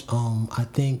parts. I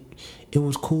think it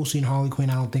was cool seeing Harley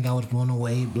Quinn. I don't think I was blown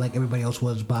away like everybody else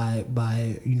was by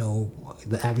you know,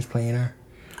 the average playing her.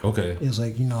 Okay. It's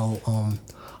like, you know,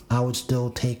 I would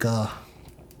still take a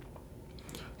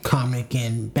comic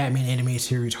and Batman animated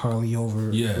series Harley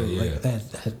over. Yeah.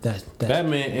 That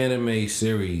Batman animated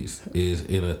series is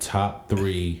in a top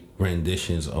 3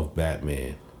 renditions of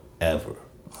Batman ever.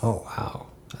 Oh wow.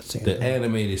 The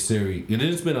animated series.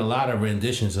 There's been a lot of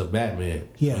renditions of Batman,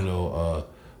 you know,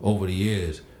 over the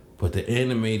years. But the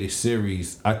animated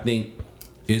series, I think,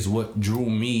 is what drew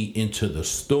me into the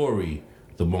story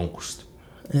the most.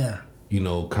 Yeah. You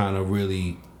know, kind of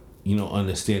really, you know,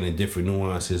 understanding different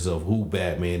nuances of who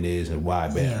Batman is and why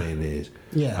Batman is.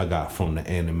 Yeah. I got from the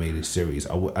animated series.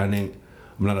 I'm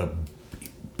not a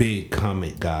big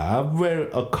comic guy. I've read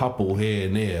a couple here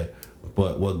and there.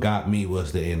 But what got me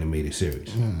was the animated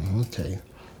series. Okay.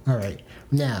 All right.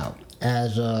 Now,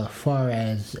 as far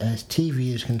as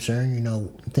TV is concerned, you know,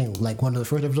 I think like one of the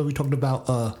first episodes we talked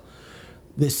about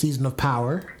this season of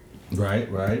Power.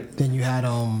 Right. Then you had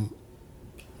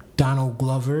Donald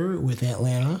Glover with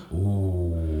Atlanta.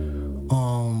 Ooh.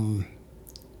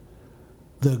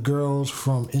 The girls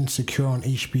from Insecure on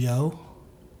HBO.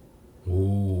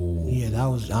 Ooh. Yeah, that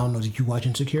was, I don't know, did you watch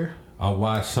Insecure? I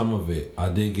watched some of it. I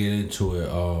did get into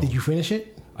it. Did you finish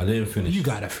it? I didn't finish. You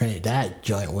gotta finish it. That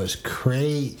joint was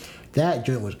crazy. That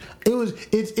joint was.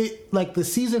 It like the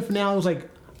season finale was like,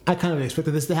 I kind of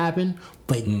expected this to happen,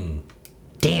 but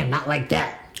damn, not like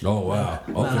that. Oh wow.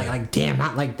 Okay. Like damn,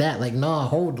 not like that. Like no,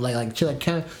 hold like chill. Like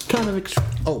kind of.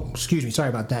 Oh, excuse me. Sorry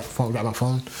about that. Phone got my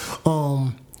phone.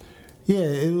 Yeah,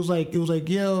 it was like yo,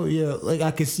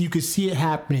 like you could see it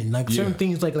happening. Like certain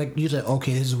things, like you said,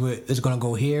 okay, this is where it's gonna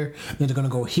go here, then it's gonna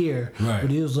go here. Right.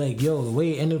 But it was like, yo, the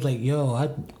way it ended was like, yo,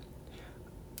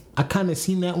 I kind of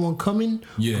seen that one coming.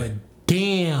 Yeah. But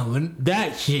damn,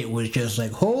 that shit was just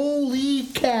like, holy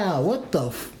cow, what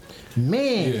the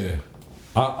man. Yeah.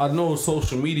 I know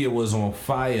social media was on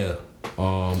fire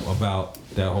about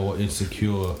that whole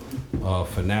Insecure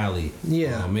finale.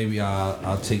 Yeah. Maybe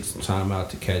I'll take some time out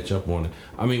to catch up on it.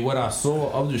 I mean, what I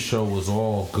saw of the show was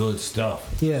all good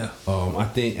stuff. Yeah. I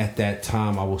think at that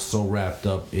time I was so wrapped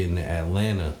up in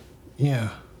Atlanta. Yeah.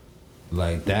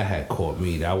 Like that had caught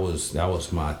me. That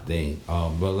was my thing.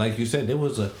 But like you said, there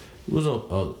was a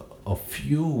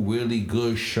few really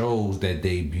good shows that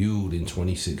debuted in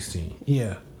 2016.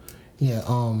 Yeah. Yeah.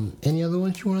 Any other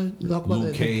ones you want to talk about?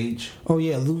 Luke Cage. Oh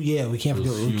yeah, Luke. Yeah, we can't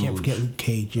forget Luke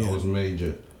Cage. Yeah, that was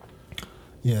major.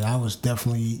 Yeah, that was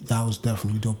definitely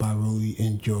dope. I really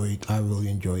enjoyed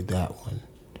that one.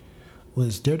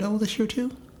 Was Daredevil this year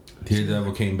too?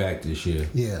 Daredevil came back this year.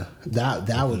 Yeah, that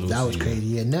was crazy.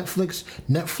 Yeah, Netflix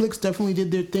definitely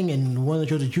did their thing, and one of the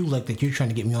shows that you like that you're trying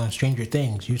to get me on, Stranger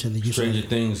Things. You said that you Stranger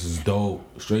Things is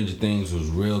dope. Stranger Things was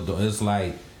real dope. It's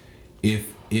like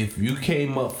if you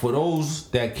came up, for those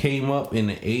that came up in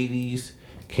the 80s,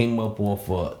 came up off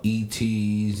of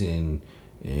ETs and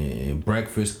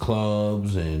Breakfast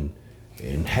Clubs and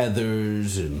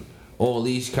Heathers and all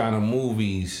these kind of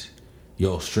movies.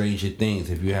 Yo, Stranger Things,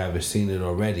 if you haven't seen it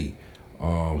already,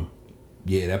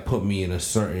 yeah, that put me in a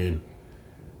certain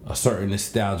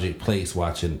nostalgic place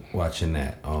watching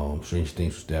that. Stranger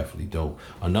Things was definitely dope.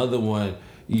 Another one,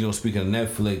 speaking of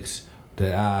Netflix,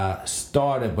 that I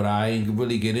started but I ain't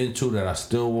really get into, that I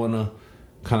still wanna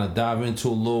kind of dive into a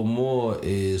little more,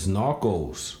 is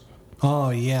Narcos. Oh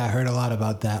yeah, I heard a lot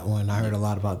about that one. Yeah, I heard a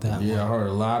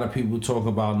lot of people talk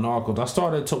about Narcos. I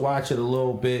started to watch it a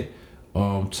little bit.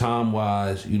 Time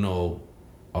wise,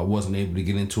 I wasn't able to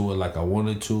get into it like I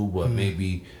wanted to, but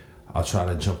maybe I'll try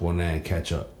to jump on that and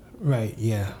catch up. Right.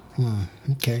 Yeah.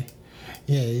 Okay.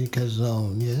 Yeah, because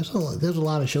there's a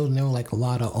lot of shows, and there were like a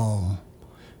lot of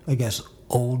I guess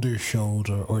older shows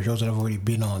or shows that I've already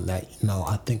been on that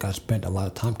I think I spent a lot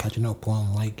of time catching up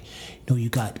on. Like you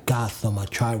got Gotham. I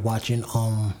tried watching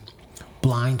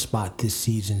Blind Spot this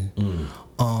season.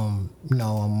 I'm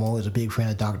always a big fan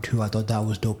of Doctor Who. I thought that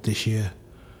was dope this year.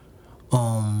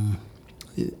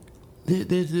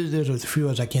 There's a few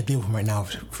others I can't think of them right now.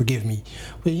 Forgive me,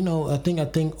 but I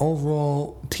think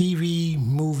overall TV,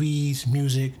 movies,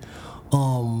 music.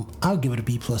 I'll give it a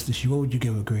B+ this year. What would you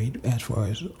give a grade as far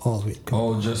as all of it?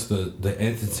 Just the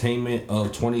entertainment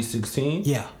of 2016.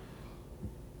 Yeah.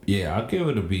 Yeah, I'll give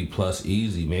it a B+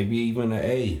 easy. Maybe even an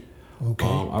A. Okay.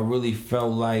 I really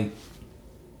felt like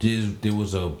there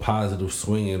was a positive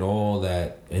swing in all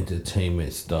that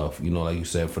entertainment stuff. Like you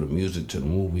said, for the music to the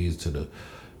movies to the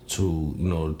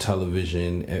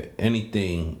television,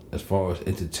 anything as far as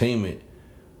entertainment.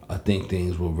 I think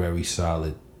things were very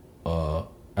solid.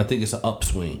 I think it's an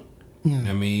upswing.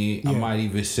 I mean, I might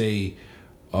even say,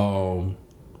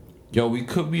 we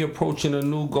could be approaching a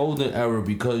new golden era,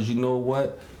 because you know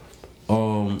what?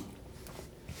 A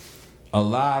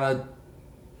lot of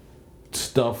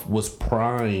stuff was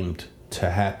primed to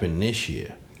happen this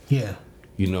year. Yeah.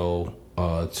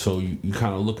 So you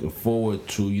kind of looking forward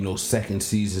to, second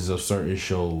seasons of certain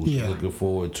shows. Yeah. Looking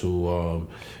forward to,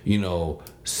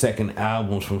 second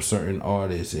albums from certain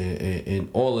artists and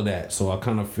all of that. So I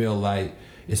kind of feel like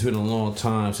it's been a long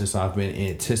time since I've been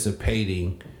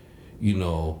anticipating,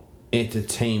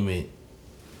 entertainment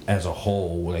as a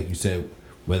whole. Like you said,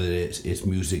 whether it's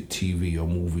music, TV, or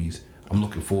movies. I'm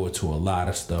looking forward to a lot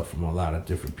of stuff from a lot of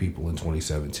different people in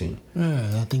 2017.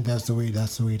 Yeah, I think that's the way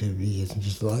to be. It's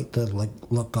just like to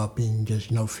look up and just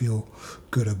feel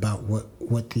good about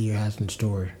what the year has in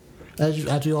store.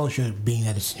 As we all should, being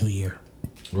that it's New Year.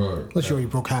 Right. Unless you already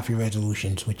broke half your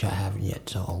resolutions, which I haven't yet,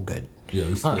 so I'm good. Yeah,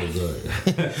 it's still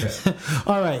good.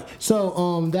 All right.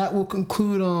 So that will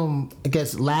conclude I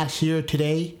guess last year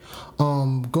today.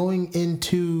 Going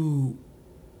into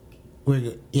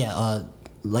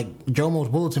like Jomo's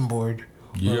bulletin board.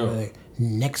 Yeah.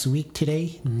 Next week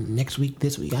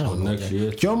this week, I don't know. Next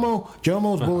year.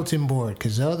 Jomo's bulletin board,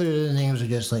 because the other names are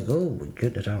just like, oh my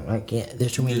goodness, I can't.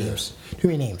 There's too many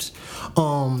names.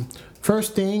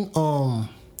 First thing,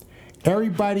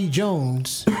 Everybody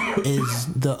Jones is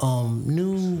the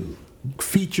new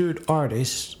featured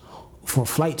artist for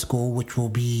Flight School, which will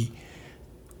be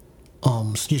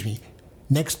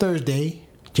next Thursday,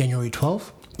 January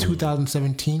 12th,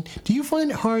 2017. Do you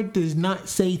find it hard to not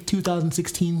say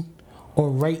 2016 or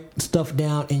write stuff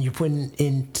down and you're putting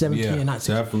in 17 and not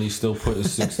 16? Definitely still putting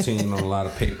 16 on a lot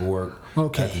of paperwork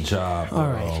at the job.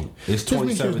 All right. It's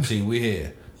 2017. We're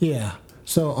here. Yeah.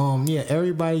 So,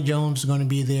 Everybody Jones is going to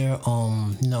be there.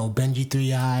 Benji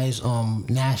Three Eyes,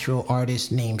 Nashville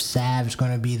artist named Sav is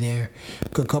going to be there.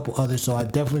 A couple others. So I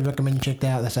definitely recommend you check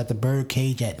that out. That's at the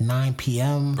Birdcage at 9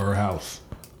 p.m. Birdhouse.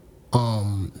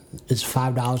 It's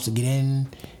 $5 to get in,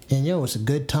 and it's a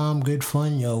good time, good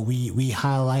fun. We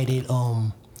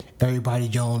highlighted Everybody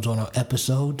Jones on our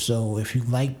episode. So if you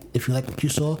like what you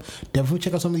saw, definitely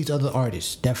check out some of these other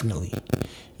artists. Definitely.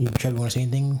 Trevor, want to say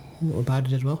anything about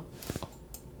it as well?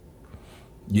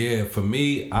 Yeah, for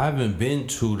me, I haven't been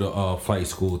to the flight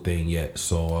school thing yet.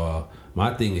 So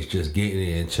my thing is just getting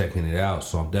it and checking it out.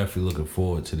 So I'm definitely looking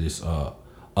forward to this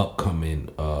upcoming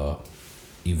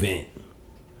event.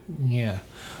 Yeah,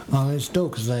 it's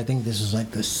dope because I think this is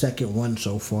like the second one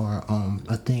so far.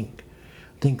 I think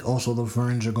also the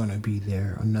Verns are going to be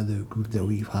there, another group that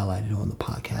we've highlighted on the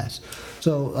podcast.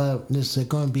 So this is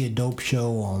going to be a dope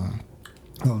show.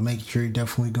 Make sure you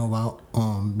definitely go out.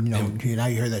 Now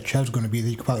you heard that Trev's going to be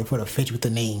there. You could probably put a fetch with the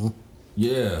name.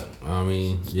 Yeah, I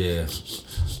mean, yeah.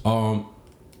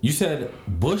 You said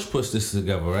Bush puts this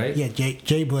together, right? Yeah,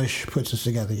 Jay Bush puts this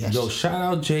together, yes. Yo, shout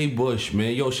out Jay Bush,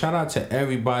 man. Yo, shout out to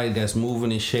everybody that's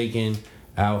moving and shaking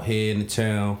out here in the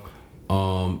town,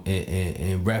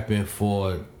 and rapping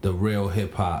for the real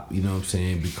hip hop, you know what I'm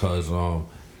saying? Because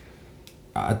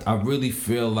I really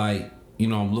feel like,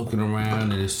 I'm looking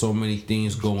around and there's so many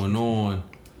things going on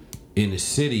in the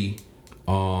city,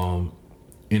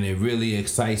 and it really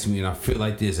excites me, and I feel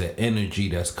like there's an energy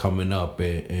that's coming up,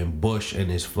 and Bush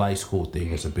and his flight school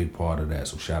thing is a big part of that,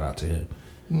 so shout out to him.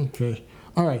 Okay.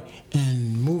 All right,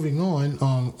 and moving on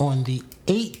the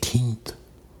 18th,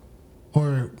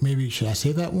 or maybe should I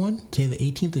say that one? Say the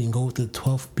 18th and go with the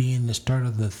 12th being the start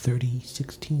of the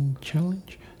 30-16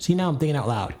 challenge? See, now I'm thinking out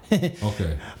loud.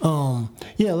 Okay.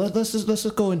 Yeah, let's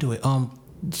just go into it.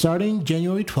 Starting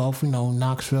January 12th,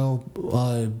 Knoxville,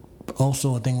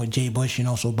 also a thing with Jay Bush and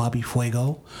also Bobby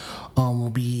Fuego. We'll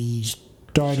be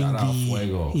starting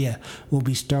we'll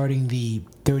be starting the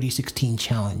 30-16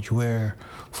 challenge, where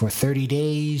for 30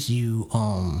 days you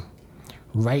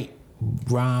write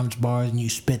rhymes, bars, and you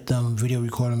spit them, video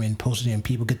record them, and post it, and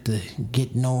people get to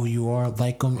know who you are,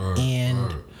 like them,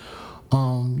 and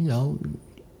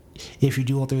if you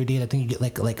do all 30 days, I think you get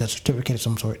like a certificate of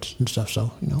some sorts and stuff.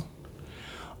 So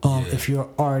if you're an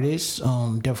artist,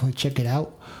 definitely check it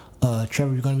out.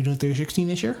 Trevor, you gonna be doing 30-16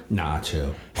 this year? Nah,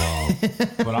 chill.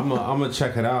 But I'm gonna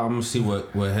check it out. I'm gonna see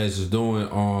what Hez is doing.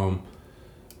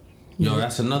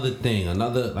 That's another thing.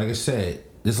 Like I said,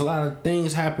 there's a lot of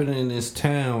things happening in this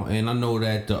town, and I know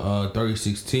that the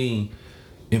 30-16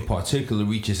 in particular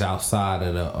reaches outside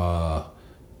of the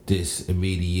this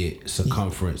immediate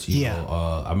circumference. You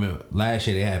know, I mean, last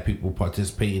year they had people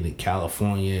participating in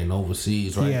California and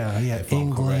overseas, right? Yeah,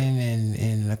 England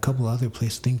and a couple other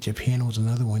places. I think Japan was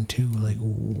another one too. Like,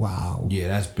 wow. Yeah,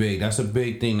 that's big. That's a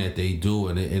big thing that they do,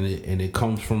 and it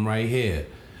comes from right here.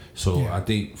 So I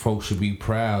think folks should be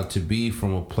proud to be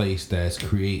from a place that's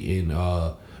creating,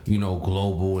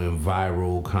 global and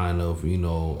viral kind of,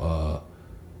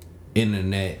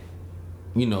 internet,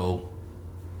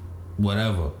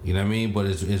 whatever, you know what I mean? But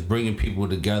it's bringing people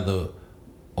together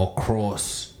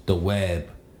across the web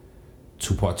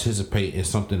to participate in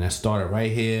something that started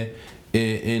right here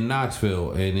in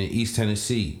Knoxville and in East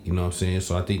Tennessee, you know what I'm saying?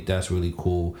 So I think that's really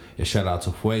cool. And shout out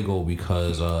to Fuego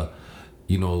because,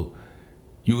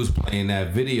 you was playing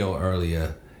that video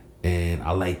earlier, and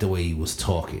I like the way he was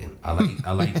talking.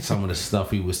 I like some of the stuff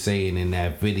he was saying in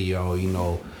that video,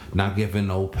 not giving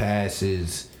no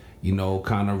passes,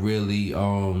 kind of really,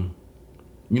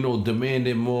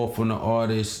 demanding more from the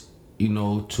artist,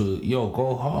 to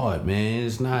go hard, man.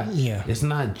 It's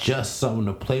not just something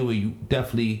to play with. You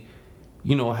definitely,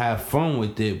 have fun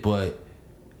with it, but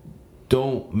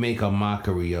don't make a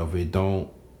mockery of it.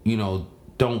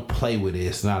 Don't play with it.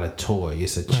 It's not a toy.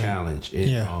 It's a challenge.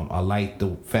 I like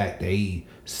the fact that he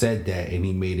said that and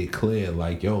he made it clear,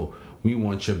 like, yo, we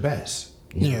want your best.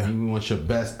 We want your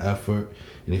best effort.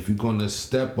 And if you're gonna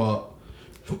step up,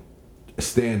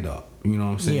 stand up. You know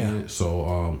what I'm saying? Yeah.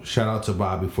 So shout out to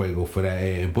Bobby Fuego for that,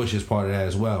 and Bush is part of that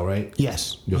as well, right?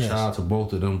 Yes. Shout out to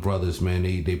both of them brothers, man.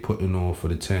 They putting on for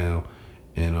the town,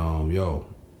 and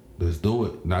let's do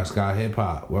it. Knox Guy Hip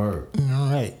Hop. Word.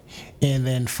 All right. And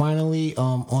then finally,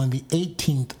 on the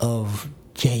 18th of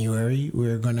January,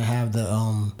 we're gonna have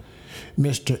the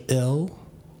Mr. Ill.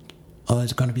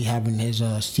 Is going to be having his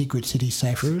Secret City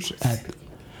Ciphers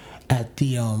at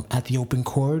the Open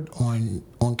Chord on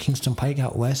Kingston Pike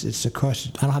out west. It's across.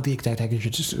 I don't have the exact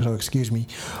address, so excuse me,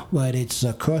 but it's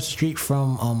across the street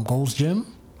from Gold's Gym.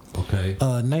 Okay.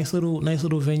 Nice little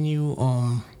venue.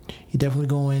 You definitely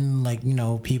go in, like,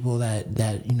 people that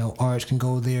artists can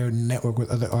go there, network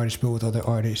with other artists, build with other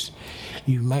artists.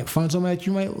 You might find someone that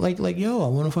you might like, yo, I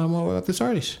want to find more about this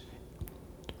artist.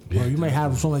 Or you might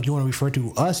have someone that you want to refer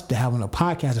to us to have on a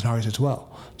podcast as an artist as well.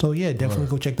 So, yeah, definitely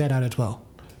go check that out as well.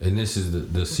 And this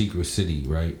is the Secret City,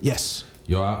 right? Yes.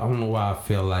 Yo, I don't know why I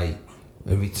feel like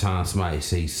every time somebody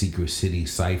say Secret City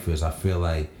Cyphers, I feel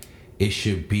like it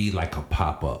should be like a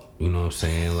pop-up. You know what I'm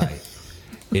saying? Like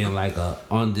in like a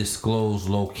undisclosed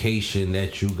location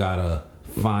that you gotta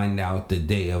find out the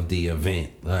day of the event.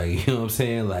 Like, you know what I'm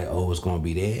saying? Like, oh, it's gonna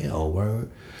be there. Oh,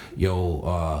 word.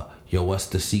 Yo, what's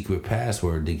the secret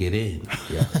password to get in?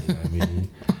 Yeah, you know what I mean?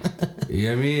 You know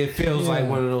what I mean? It feels like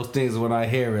one of those things when I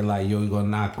hear it, like, yo, you're gonna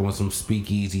knock on some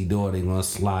speakeasy door, they're gonna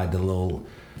slide the little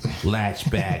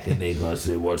latch back and they gonna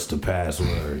say, what's the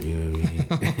password? You know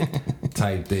what I mean?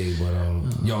 Type thing.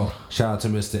 But yo, shout out to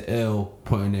Mr. L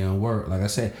putting in work. Like I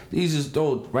said, these is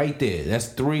those right there. That's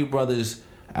 3 brothers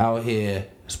out here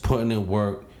is putting in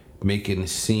work, making the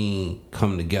scene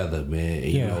come together, man.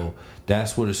 And, you know,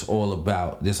 that's what it's all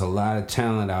about. There's a lot of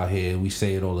talent out here. We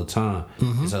say it all the time.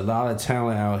 There's a lot of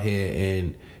talent out here,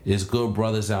 and there's good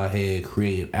brothers out here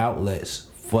creating outlets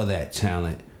for that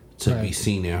talent to be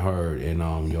seen and heard. And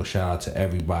yo, shout out to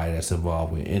everybody that's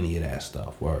involved with any of that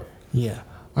stuff. Word. Yeah.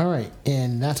 All right,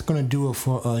 and that's gonna do it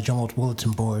for Jomo's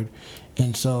bulletin board.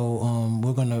 And so I'm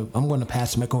gonna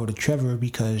pass the mic over to Trevor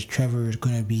because Trevor is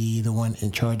gonna be the one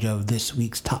in charge of this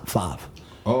week's top 5.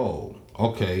 Oh,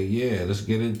 okay, yeah. Let's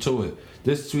get into it.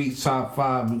 This week's top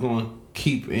 5, we're gonna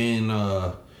keep in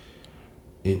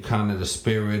kind of the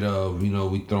spirit of, you know,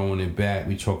 we throwing it back.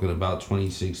 We talking about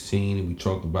 2016 and we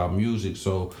talking about music,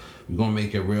 so we're gonna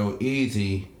make it real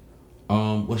easy.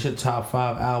 What's your top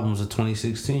 5 albums of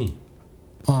 2016?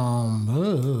 You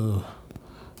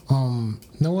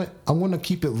know what? I'm gonna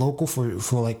keep it local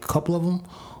for like a couple of them.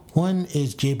 One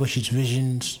is Jay Bush's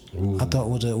Visions. Ooh. I thought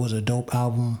was a dope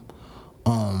album.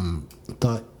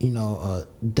 Thought, you know,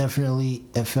 definitely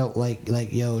it felt like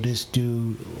yo, this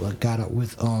dude got it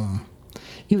with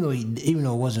even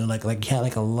though it wasn't like he had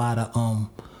like a lot of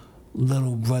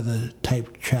little brother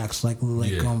type tracks like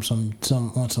some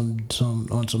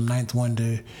Ninth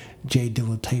Wonder, Jay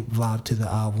Dilla type vibe to the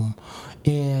album.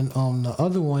 And the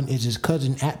other one is his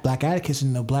cousin Black Atticus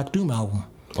in the Black Doom album.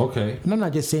 Okay. And I'm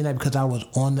not just saying that because I was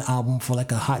on the album for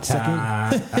like a hot second.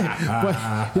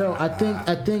 But yo, I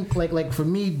think like for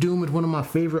me, Doom is one of my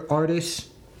favorite artists.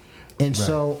 And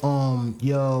so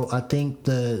I think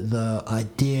the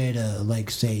idea to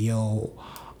like say, yo,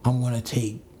 I'm gonna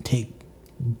take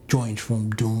joints from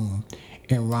Doom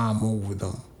and rhyme over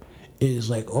them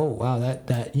is like, oh wow,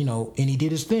 that you know, and he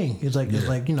did his thing. It's like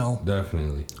you know,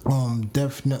 definitely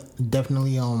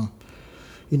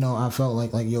you know, I felt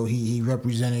like yo, he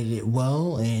represented it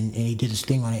well and he did his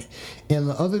thing on it. And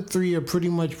the other 3 are pretty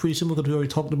simple because we already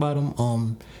talked about them.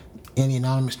 And the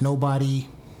Anonymous Nobody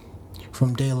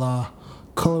from De La,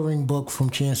 Coloring Book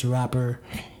from Chance the Rapper,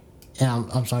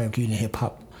 and I'm sorry, I'm keeping it hip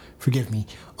hop. Forgive me.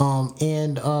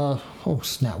 And oh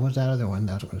snap, what's that other one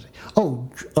that I was gonna say? Oh,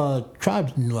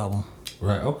 Tribe's new album.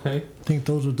 Right. Okay. I think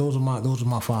those are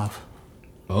my 5.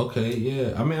 Okay.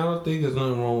 Yeah. I mean, I don't think there's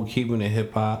nothing wrong with keeping it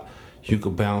hip hop. You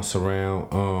could bounce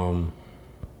around.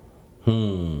 Let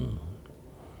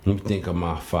me think of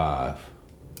my 5.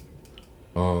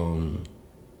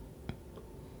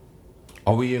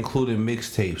 Are we including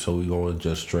mixtapes or we going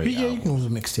just straight? Yeah, you can use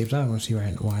mixtapes. I don't see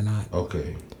why not.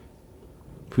 Okay.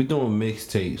 If we're doing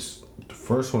mixtapes, the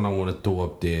first one I want to throw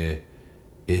up there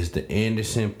is the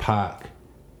Anderson .Pac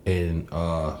and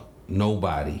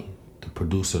Nobody, the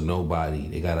producer Nobody.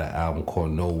 They got an album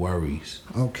called No Worries.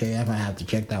 Okay, I might have to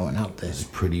check that one out then. It's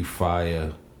pretty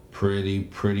fire.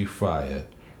 Pretty fire.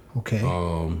 Okay.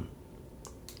 I'm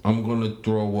gonna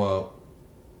throw up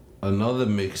another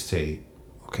mixtape,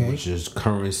 which is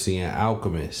Currency and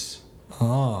Alchemist.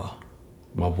 Oh.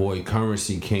 My boy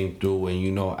Currency came through, and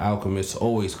you know Alchemist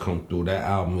always come through. That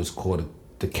album is called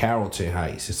The Carrollton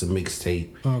Heights. It's a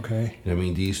mixtape. Okay. I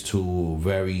mean, these two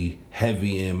very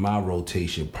heavy in my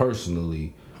rotation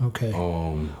personally. Okay.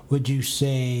 How would you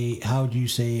say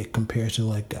it compares to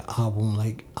like an album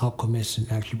like Alchemist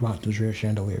and Actually Brought Those Rare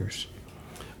Chandeliers?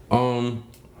 I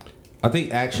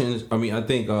think Alchemist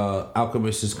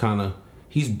is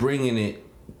he's bringing it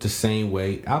the same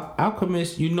way.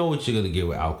 Alchemist, you know what you're gonna get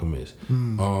with Alchemist.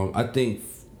 I think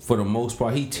for the most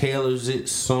part he tailors it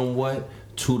somewhat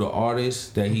to the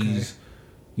artist that he's,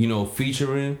 you know,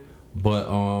 featuring, but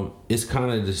it's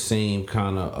kind of the same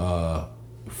kind of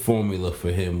formula for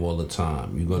him all the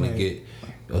time. You're gonna get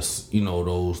you know,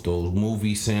 those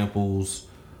movie samples,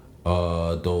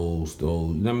 those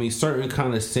I mean certain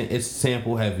kind of it's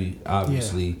sample heavy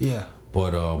obviously,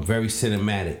 but very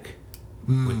cinematic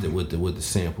with the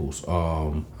samples.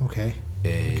 Okay.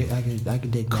 And I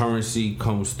could dig Currency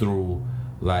comes through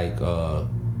like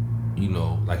you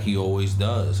know, like he always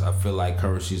does. I feel like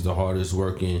Currency's the hardest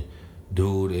working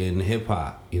dude in hip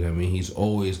hop. You know what I mean? He's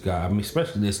always got. I mean,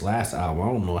 especially this last album. I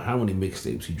don't know how many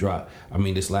mixtapes he dropped. I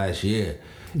mean, this last year,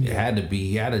 it had to be.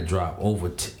 He had to drop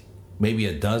over maybe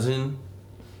a dozen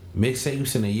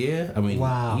mixtapes in a year. I mean,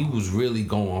 he was really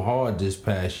going hard this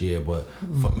past year. But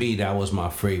for me, that was my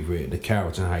favorite. The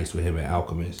Carrollton Heights with him and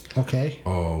Alchemist. Okay.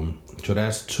 So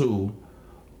that's 2.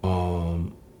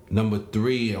 Number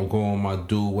 3, I'm going my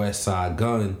dude West Side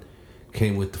Gun.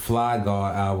 Came with the Fly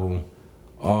Guard album.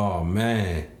 Oh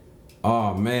man,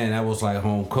 that was like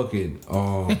home cooking.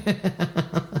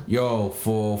 Yo,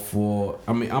 for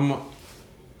I mean,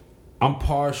 I'm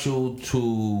partial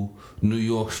to New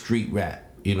York street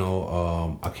rap. You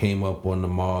know, I came up on the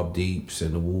Mobb Deeps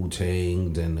and the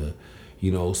Wu-Tangs and the,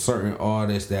 you know, certain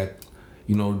artists that,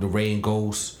 you know, the Rain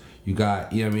Ghosts. You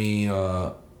got, you know what I mean,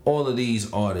 all of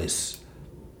these artists.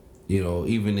 You know,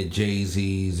 even the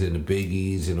Jay-Z's and the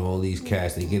Biggies and all these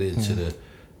cats, they get into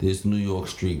this New York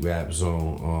street rap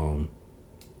zone.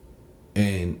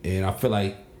 And I feel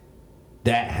like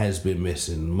that has been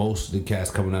missing. Most of the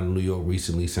cats coming out of New York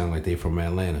recently sound like they from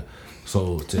Atlanta.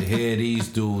 So to hear these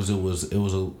dudes, it was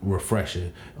a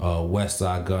refreshing. West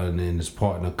Side Gun and his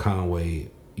partner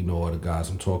Conway, you know, all the guys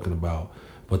I'm talking about.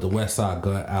 But the West Side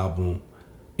Gun album,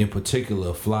 in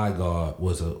particular, Fly Guard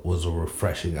was a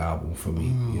refreshing album for me.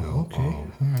 You know, all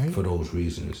right. For those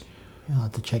reasons. I'll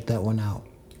have to check that one out.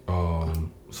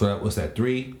 So that was that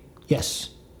 3.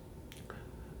 Yes.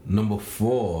 Number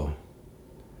 4.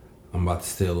 I'm about to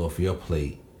steal off your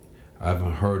plate. I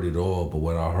haven't heard it all, but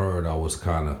what I heard, I was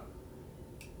kind of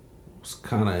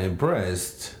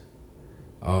impressed.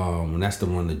 And that's the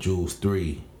one, the Jules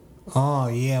 3. Oh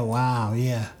yeah! Wow!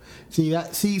 Yeah.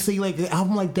 See, like an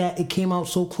album like that, it came out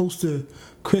so close to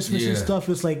Christmas and stuff.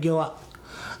 It's like, yo,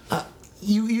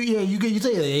 you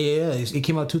say it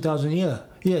came out 2000.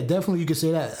 Yeah, definitely you could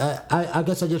say that. I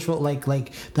guess I just felt like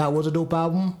that was a dope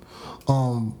album.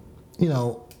 You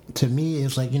know, to me,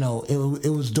 it's like, you know, it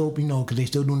was dope, you know, because they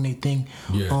still doing their thing.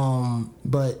 Yeah.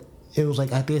 But it was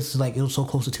like, I guess like it was so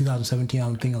close to 2017.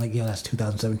 I'm thinking like, yeah, that's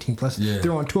 2017. Plus,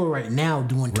 they're on tour right now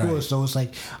doing tours, so it's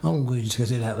like I'm going to just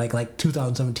consider that like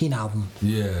 2017 album.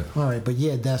 Yeah. All right, but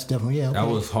yeah, that's definitely okay. That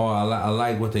was hard. I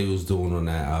like what they was doing on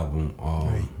that album.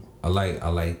 Right. I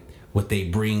like what they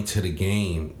bring to the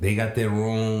game. They got their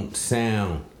own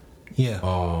sound. Yeah.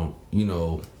 You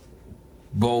know,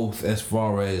 both as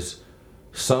far as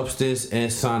substance and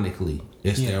sonically,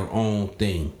 it's their own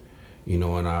thing. You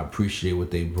know, and I appreciate what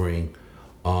they bring.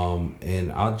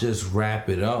 And I'll just wrap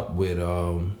it up with,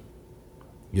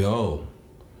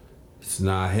 it's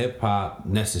not hip hop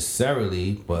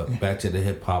necessarily, but back to the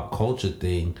hip hop culture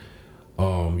thing.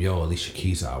 Alicia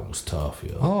Keys' album was tough,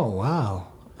 yo. Oh wow,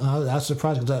 that's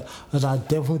surprising because I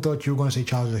definitely thought you were going to say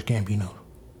Childish Gambino.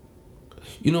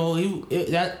 You know,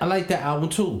 I like that album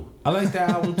too.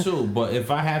 But if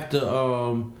I have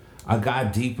to, I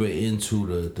got deeper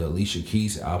into the Alicia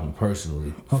Keys album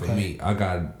personally. For me, I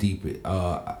got deeper.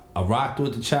 I rocked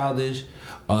with the Childish.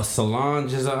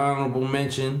 Solange is an honorable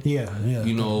mention. Yeah.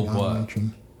 You know, but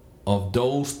of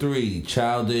those 3,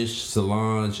 Childish,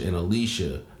 Solange, and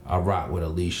Alicia, I rock with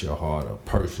Alicia harder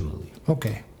personally.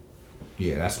 Okay.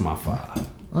 Yeah, that's my 5.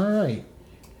 All right,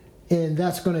 and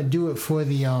that's gonna do it for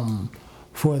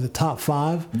the top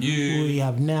 5. Yeah. We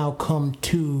have now come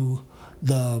to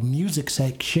the music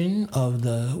section of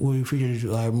where we featured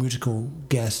our musical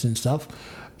guests and stuff.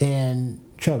 And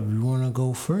Trevor, you want to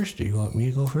go first, or you want me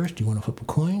to go first? Do you want to flip a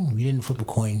coin? We didn't flip a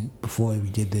coin before we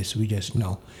did this. We just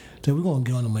So we're gonna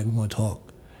get on the mic. We're gonna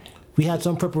talk. We had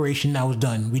some preparation that was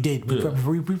done. We did. We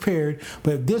prepared,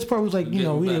 but this part was like, we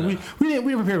didn't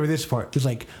prepare for this part. It's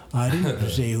like I didn't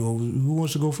say who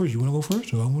wants to go first. You want to go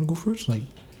first, or I want to go first? Like,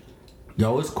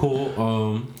 yo, it's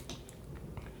cool.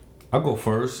 I'll go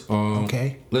first.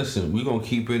 Okay. Listen, we're gonna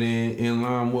keep it in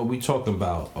line what we talking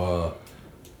about.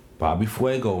 Bobby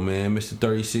Fuego, man, Mr.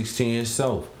 3016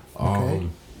 himself. Okay.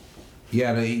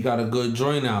 He got a good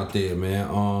joint out there,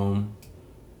 man.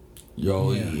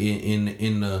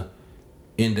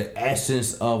 In the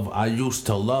essence of I Used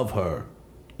to Love Her,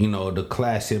 you know, the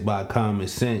classic by Common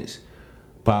Sense,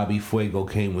 Bobby Fuego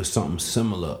came with something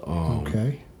similar.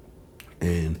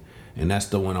 And that's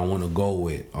the one I want to go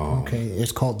with.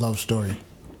 It's called Love Story.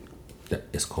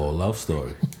 It's called Love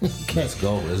Story. Okay. Let's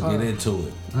go. Let's get into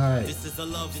it. All right. This is a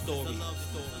love story.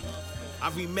 I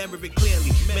remember it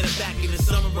clearly. Met her back in the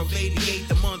summer of '88,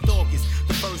 the month August.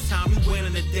 The first time we went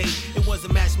on a date. It was a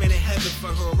match made in heaven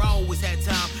for her. I always had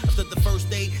time. After the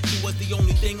first date, she was the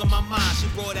only thing on my mind. She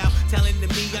brought out talent to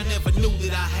me I never knew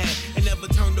that I had. And never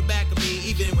turned her back on me,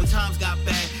 even when times got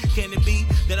bad. Can it be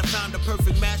that I found a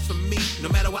perfect match for me? No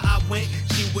matter where I went,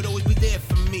 she would always be there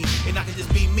for me. And I could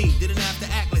just be me. Didn't have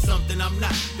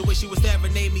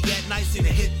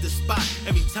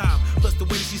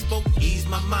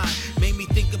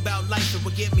about life that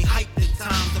would get me hyped at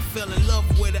times. I fell in love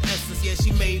with her essence, yeah,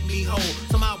 she made me whole.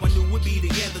 Somehow I knew we'd be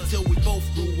together till we both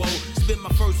grew old. She's been my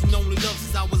first and only love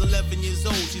since I was 11 years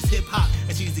old. She's hip hop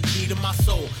and she's the key to my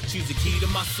soul. She's the key to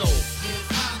my soul. Hip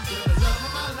hop, you're the love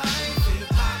of my life. Hip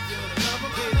hop, you're the love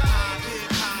of my life. Hip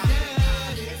hop,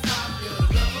 yeah, hip hop, you're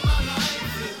the love of my life.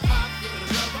 Hip hop, you're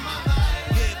the love of my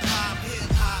life. Hip hop, hip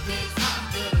hop, hip hop,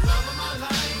 you're the love of my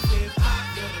life. Hip hop,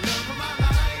 you're the love of my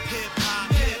life. Hip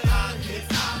hop, hip hop, hip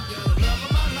hop, you're the love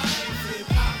of my life. Hip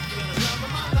hop, you're the love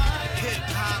of my life. Hip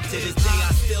hop, to this day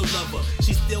I still love her.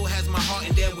 She still has my heart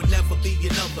and there would never be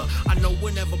another. I know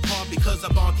we'll never part because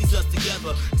our bond keeps us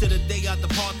together. To the day I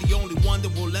depart, the only one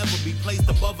that will ever be placed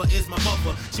above her is my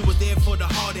mother. She was there for the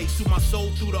heartache, through my soul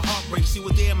through the heartbreak. She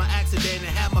was there in my accident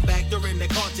and had my back during the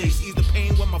car chase. Eased the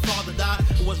pain when my father died,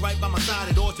 who was right by my side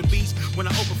at Orchard Beach. When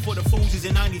I opened for the Fugees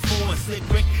in 94 and Slick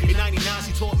Rick in 99,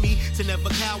 she taught me to never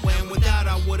cower. And without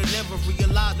I would have never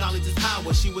realized knowledge is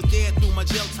power. She was there through my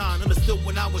jail time, understood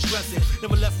when I was stressing.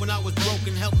 Never left when I was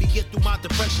broken, helped me get through my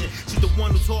depression. She's the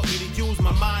one who taught me to use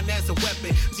my mind as a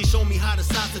weapon. She showed me how to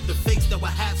sidestep the fakes that were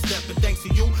half-step. And thanks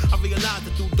to you, I realized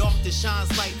that through darkness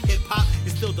shines light. Hip-hop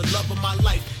is still the love of my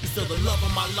life. It's still the love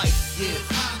of my life. Yeah.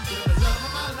 Hip-hop, you're the love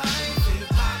of my life.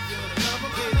 Hip-hop, you're the love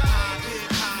of my life.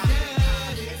 Hip-hop,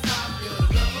 yeah. Hip-hop, you're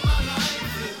the love of my life.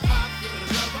 Hip-hop, you're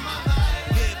the love of my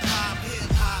life. Hip-hop,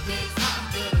 hip-hop, hip-hop,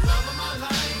 you're the love of my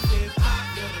life. Hip-hop,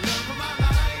 you're the love of my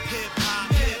life.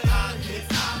 Hip-hop, hip-hop,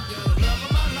 hip-hop, you're the love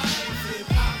of my life.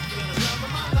 Hip-hop, you're the love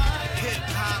of my life.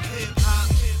 Hip-hop, hip-hop,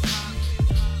 hip-hop.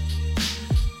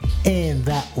 And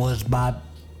that was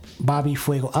Bobby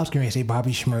Fuego. I was going to say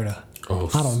Bobby Shmurda. Oh,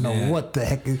 I don't know what the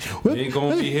heck. You ain't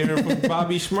gonna be hearing from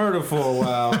Bobby Shmurda for a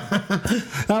while.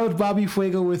 That was Bobby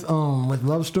Fuego with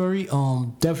Love Story.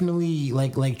 Definitely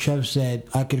like Trev said,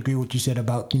 I could agree with what you said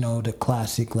about, the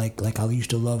classic like I used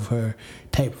to love her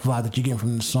type of vibe that you get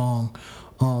from the song.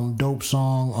 Dope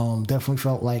song. Definitely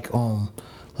felt like I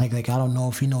don't know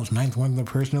if he knows Ninth Wonder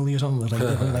personally or something. It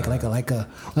was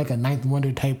like a Ninth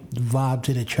Wonder type vibe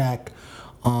to the track.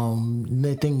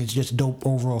 The thing is just a dope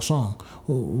overall song.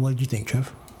 What did you think,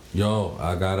 Trev? Yo,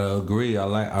 I gotta agree.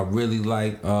 I really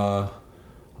like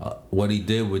what he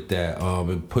did with that.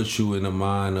 It puts you in the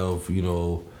mind of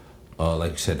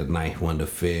like you said, the Ninth Wonder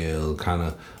feel, kind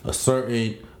of a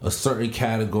certain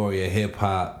category of hip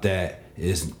hop that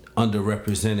is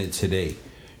underrepresented today.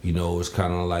 It's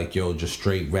kind of like just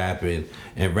straight rapping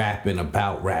and rapping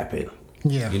about rapping.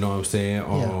 Yeah. You know what I'm saying?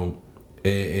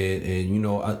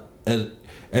 Yeah. And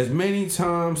as many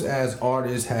times as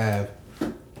artists have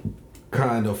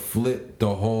kind of flipped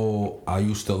the whole "I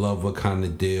used to love her" kind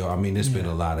of deal. I mean, there's been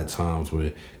a lot of times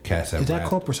where cats have. Is that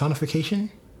called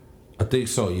personification? I think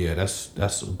so. Yeah, that's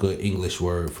a good English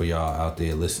word for y'all out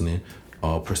there listening.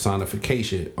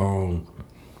 Personification.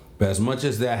 But as much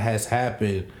as that has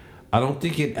happened, I don't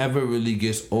think it ever really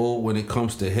gets old when it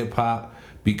comes to hip hop,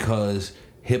 because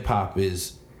hip hop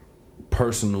is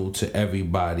personal to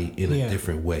everybody in a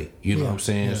different way. You know what I'm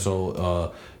saying? Yeah.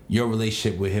 So your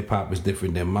relationship with hip hop is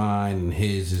different than mine, and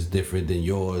his is different than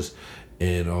yours.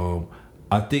 And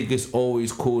I think it's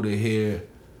always cool to hear,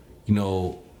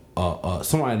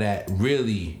 somebody that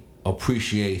really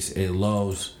appreciates and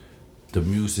loves the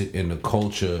music and the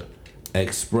culture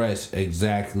express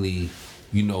exactly,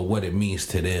 what it means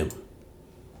to them,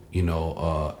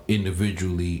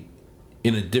 individually,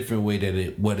 in a different way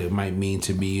than what it might mean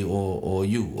to me or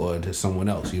you or to someone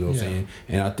else. You know what I'm saying?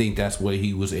 And I think that's what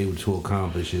he was able to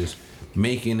accomplish, is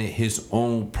making it his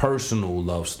own personal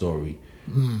love story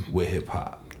with hip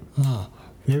hop.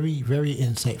 Very, very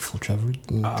insightful, Trevor.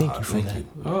 Thank you for that. You.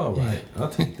 All right, I'll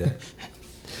take that.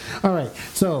 All right,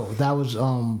 so that was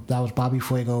Bobby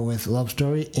Fuego with Love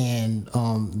Story, and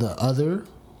the other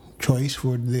choice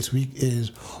for this week is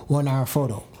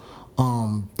Onehourphoto.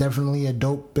 Definitely a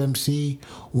dope MC,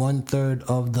 1/3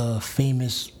 of the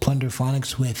famous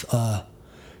Plunderphonics with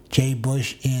Jay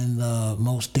Bush and the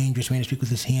most dangerous man to speak with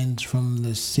his hands from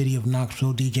the city of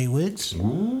Knoxville, DJ Wiggs.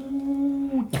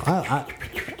 Ooh.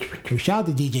 Shout out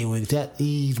to DJ Wiggs.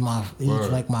 He's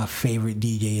like my favorite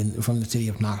DJ from the city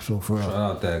of Knoxville, for real. Shout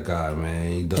out that guy,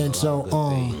 man. He does a lot of good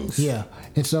things. Yeah.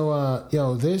 And so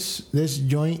this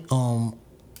joint,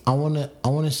 I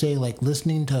wanna say, like,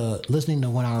 listening to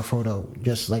Onehourphoto,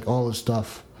 just like all the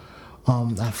stuff,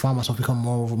 I find myself becoming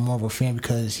more of a fan,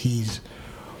 because he's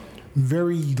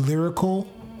very lyrical.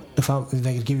 If I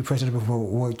give you precedent before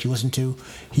what you listen to,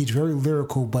 he's very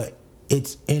lyrical, but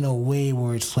it's in a way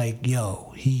where it's like,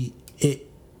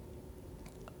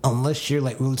 unless you're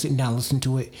like really sitting down listening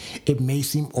to it, it may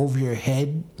seem over your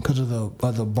head because of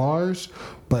the bars,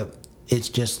 but it's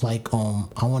just like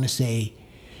I want to say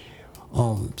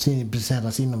I've seen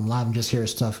him live and just hear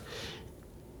his stuff.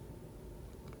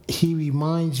 He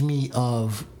reminds me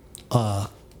of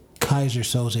Kaiser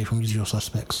Soze from Usual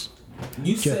Suspects.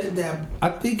 You said that. I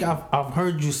think I've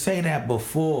heard you say that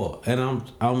before, and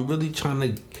I'm really trying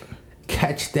to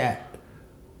catch that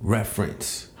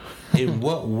reference. In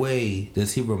what way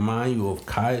does he remind you of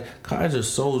Kaiser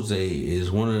Soze? Is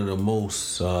one of the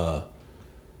most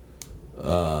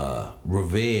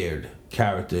revered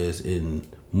characters in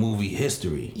movie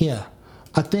history. Yeah,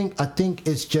 I think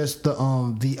it's just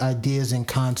the ideas and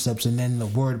concepts, and then the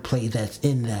wordplay that's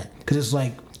in that. Because it's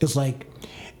like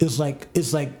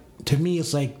to me,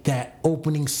 it's like that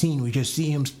opening scene. We just see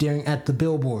him staring at the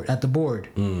board,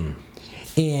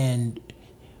 and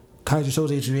Kaiser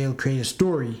Soze is able to create a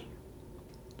story,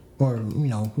 or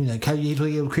Kaiser is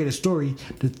able to create a story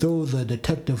to throw the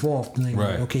detective off. And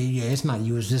like, okay, yeah, it's not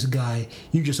you, it's this guy.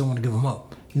 You just don't want to give him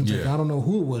up. Like, I don't know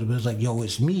who it was, but it's like, yo,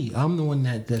 it's me. I'm the one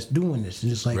that's doing this.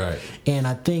 It's just like, and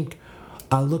I think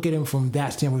I look at him from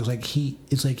that standpoint.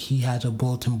 It's like he has a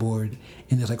bulletin board,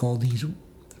 and there's like all these.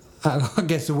 I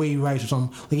guess the way he writes or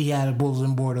something, like he had a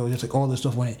bulletin board or just like all this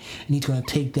stuff on it, and he's gonna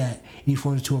take that and he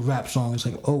forms it to a rap song. It's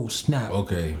like, oh snap,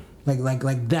 okay,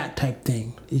 like that type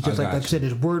thing. It's just like I said,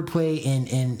 there's wordplay and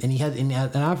he has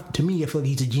to me I feel like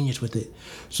he's a genius with it.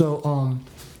 So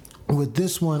with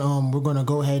this one we're gonna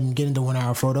go ahead and get into 1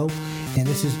 Hour Photo, and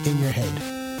this is In Your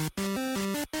Head.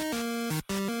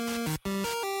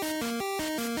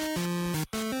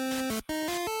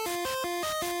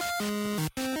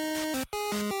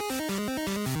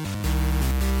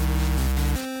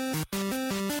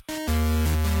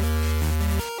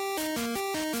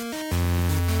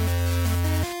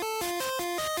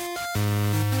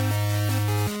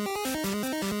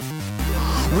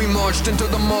 We marched into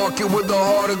the market with a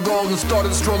heart of gold and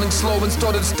started strolling slow and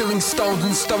started stealing stones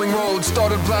and stowing roads.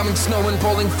 Started plowing snow and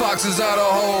pulling foxes out of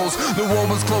holes. The war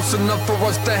was close enough for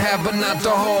us to have but not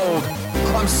to hold.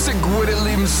 I'm sick with it,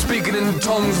 leaving speaking in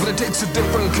tongues, but it takes a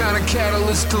different kind of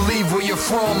catalyst to leave where you're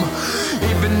from.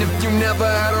 Even if you never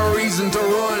had a reason to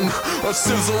run, a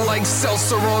sizzle like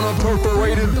seltzer on a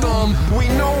perforated thumb. We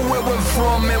know where we're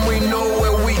from and we know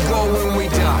where we go when we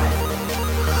die.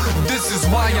 This is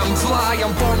why I'm fly,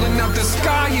 I'm falling out the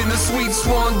sky in a sweet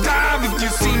swan dive. If you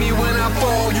see me when I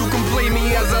fall, you can play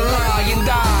me as a lie. And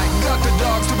I got the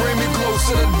dogs to bring me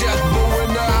closer to death, but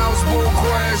when the houseboat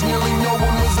crashed, nearly no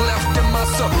one was left. And my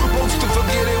supposed to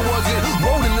forget it wasn't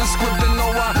wrote in the script. And no,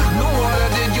 I know what I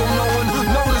did, yo, no one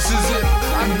notices it.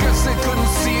 I guess they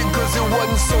couldn't see it cause it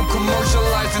wasn't so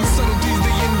commercialized. And subtlety's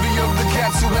the envy of the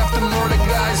cats who have to murder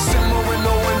guys. Simmer in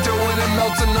the winter when it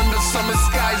melting under summer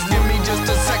skies. Give me just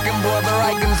a second, brother,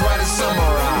 I can try to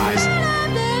summarize.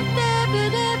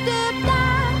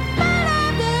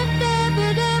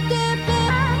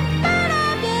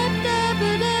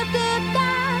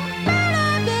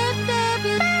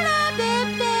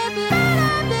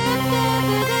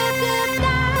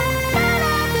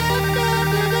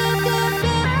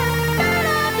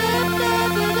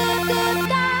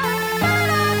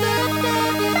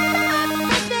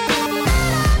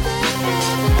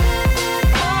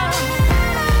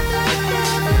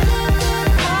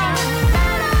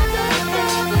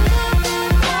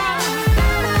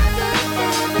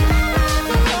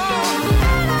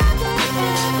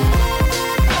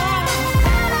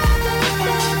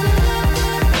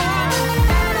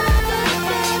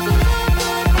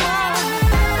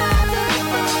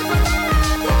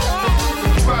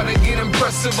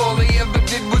 All they ever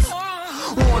did was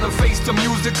wanna face the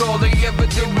music. All they ever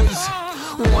did was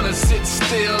wanna sit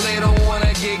still. They don't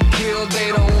wanna get killed.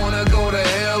 They don't wanna go to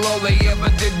hell. All they ever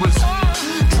did was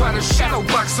try to shadow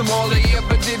box them. All they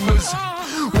ever did was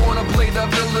wanna play the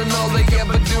villain. All they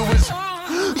ever do is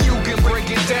you can break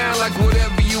it down like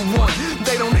whatever you want.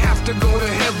 They don't have to go to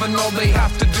heaven. All they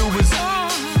have to do is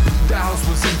the house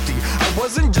was empty. I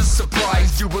wasn't just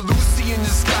surprised. You were Lucy in the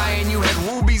sky and you had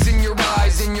rubies in your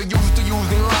eyes. And you're used to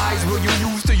using lies. Well, you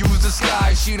used to use the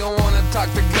sky. She don't wanna talk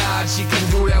to God. She can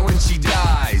do that when she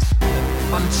dies.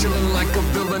 I'm chillin' like a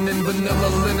villain in vanilla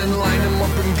linen. Line him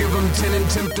up and give him 10 and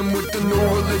tempt him with the new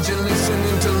religion.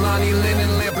 Listening to Lonnie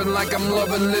Lennon, lamping like I'm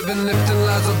loving, living, lifting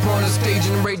lies upon a stage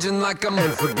and raging like I'm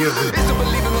unforgiven. It's to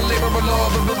believe in the labor of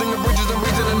love, the building of bridges and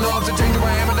reason enough to change who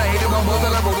I am and I hated my mother.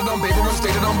 I wrote it on paper and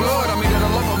stated on blood. I mean that I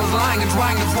love I was lying and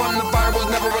trying to front. The fire was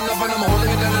never enough and I'm holding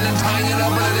it down and then tying it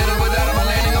up. And I did it without him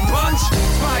landing a punch.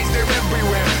 Spies, they're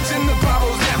everywhere. Send the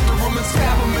Pablos after them and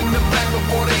stab them in the back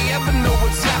before they ever know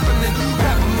what's happening.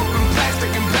 Wrap them up in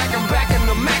plastic and pack them back in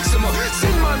the Maxima.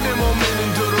 Send my demo men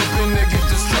into the pen to get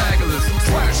the stragglers.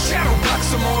 Try to shadow box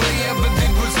them, all they ever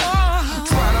did was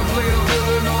try to play the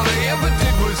villain. All they ever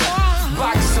did was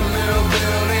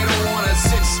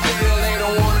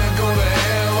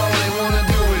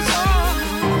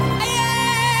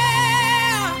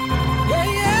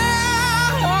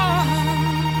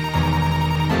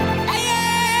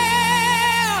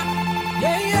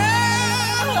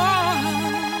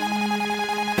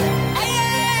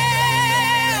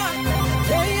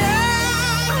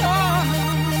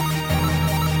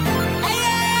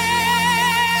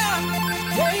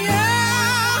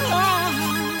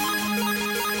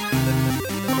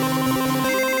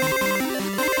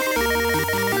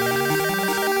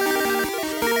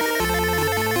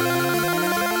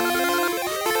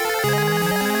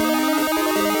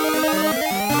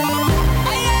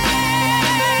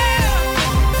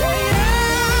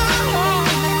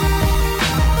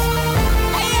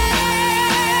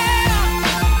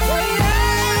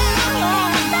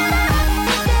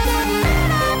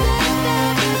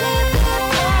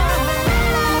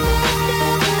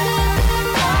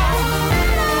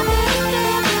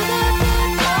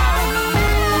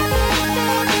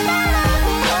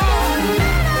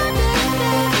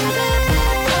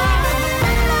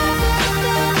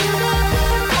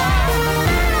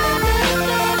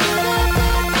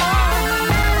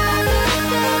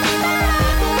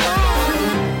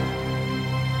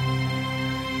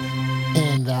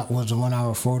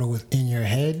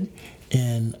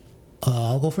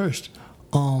go first.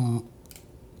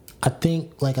 I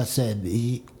think, like I said,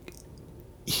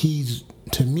 he's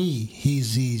to me,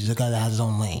 he's a guy that has his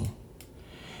own lane,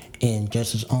 and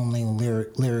just his own lane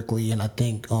lyrically. And I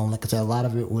think, like I said, a lot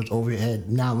of it was overhead.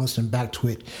 Now listening back to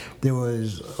it, there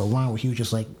was a line where he was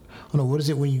just like, I don't know, what is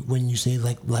it when you say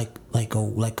like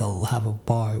have a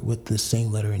bar with the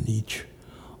same letter in each.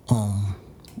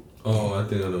 Oh, I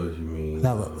think I know what you mean.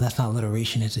 That's not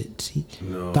alliteration, is it? See?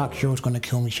 No. Doc Shore's gonna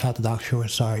kill me. Shout out to Doc Shore.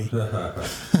 Sorry.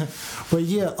 But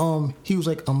yeah, he was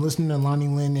like, I'm listening to Lonnie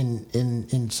Lynn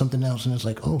and something else, and it's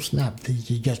like, oh snap,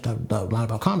 you just a line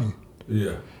about Common.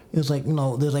 Yeah. It's like,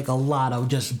 there's like a lot of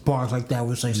just bars like that,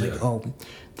 where it's like, oh,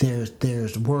 there's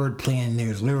wordplay and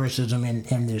there's lyricism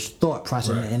and there's thought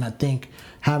process, Right. and I think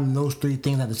having those three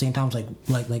things at the same time is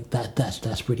like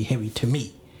that's pretty heavy to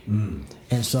me.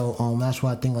 And so that's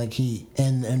why I think like he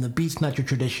and the beat's not your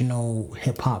traditional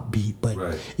hip hop beat, but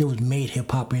Right. it was made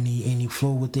hip hop, and he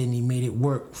flowed with it, and he made it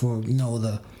work for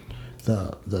the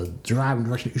driving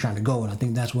direction you're trying to go, and I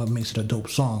think that's what makes it a dope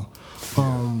song.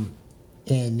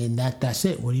 And then that's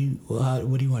it. What do you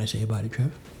want to say about it,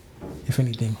 Trev? If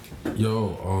anything.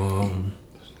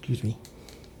 Excuse me.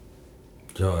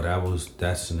 Yo,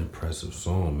 that's an impressive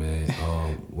song, man.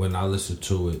 When I listen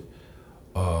to it,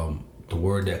 the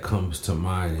word that comes to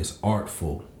mind is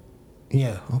artful.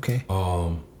 Yeah. Okay.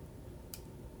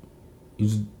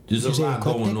 There's a lot eclectic?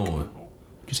 going on.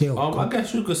 You say I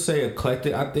guess you could say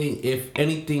eclectic. I think if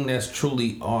anything that's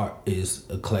truly art is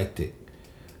eclectic.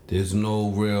 There's no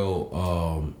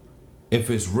real. If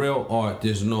it's real art,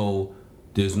 there's no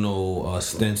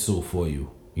stencil for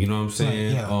you. You know what I'm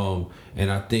saying? Right, yeah. And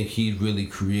I think he really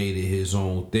created his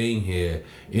own thing here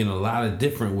in a lot of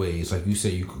different ways. Like you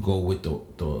said, you could go with the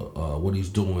what he's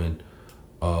doing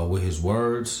with his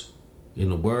words in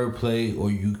the wordplay,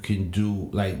 or you can do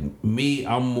like me.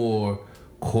 I'm more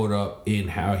caught up in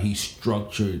how he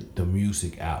structured the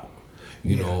music out.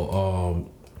 You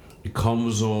know, it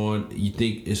comes on. You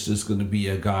think it's just gonna be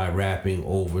a guy rapping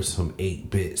over some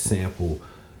 8-bit sample,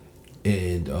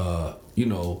 and you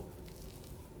know.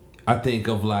 I think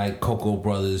of like Cocoa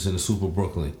Brothers and the Super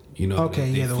Brooklyn. You know,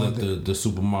 Okay, they the flipped one the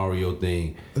Super Mario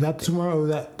thing. that tomorrow.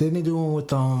 That didn't they do one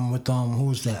with who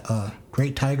was that?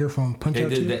 Great Tiger from Punch Out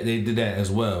 2? They did that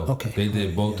as well. Okay. They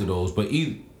did both of those, but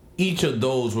each of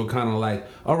those were kind of like,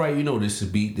 all right, you know, this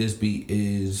beat is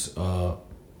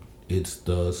it's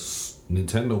the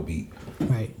Nintendo beat,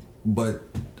 Right. but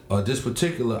this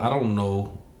particular, I don't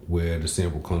know where the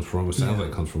sample comes from. It sounds like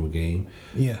it comes from a game.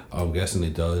 Yeah. I'm guessing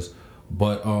it does.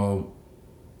 But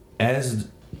as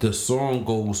the song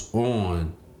goes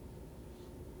on,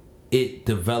 it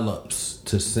develops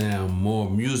to sound more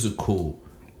musical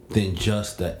than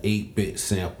just the 8-bit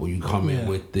sample. You come in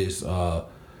with this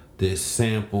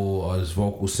sample or this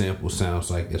vocal sample sounds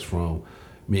like it's from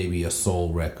maybe a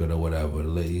soul record or whatever. The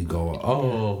lady going,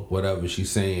 whatever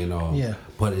she's saying.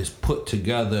 But it's put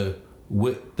together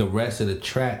with the rest of the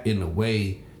track in a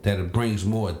way that it brings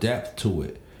more depth to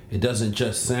it. It doesn't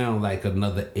just sound like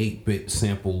another 8-bit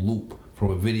sample loop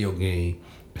from a video game.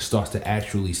 It starts to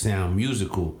actually sound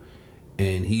musical.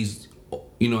 And he's,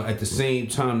 you know, at the same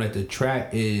time that the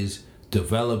track is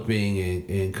developing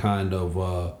and kind of,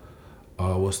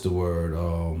 what's the word?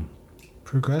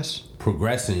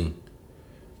 Progressing.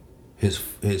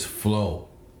 His flow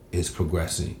is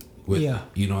progressing.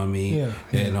 You know what I mean? Yeah.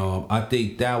 And I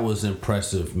think that was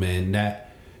impressive, man.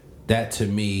 That to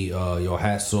me, your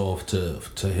hats off to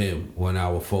him,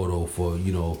 Onehourphoto, for,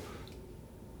 you know,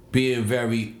 being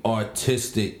very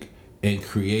artistic and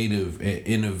creative and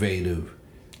innovative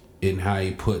in how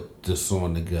he put the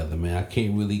song together, man. I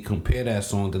can't really compare that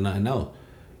song to nothing else.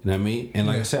 You know what I mean? And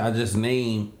like I said, I just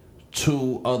named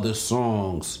 2 other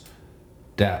songs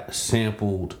that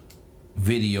sampled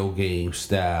video game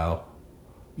style,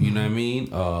 you know what I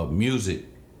mean? Music.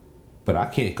 But I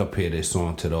can't compare this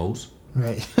song to those.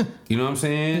 Right. You know what I'm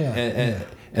saying?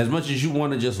 As much as you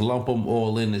want to just lump them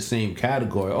all in the same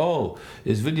category. Oh,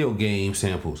 it's video game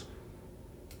samples.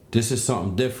 This is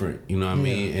something different. You know what I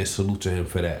mean? And salute to him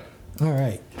for that. All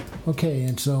right. Okay,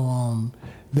 and so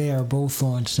they are both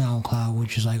on SoundCloud,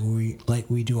 which is like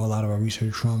we do a lot of our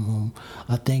research from.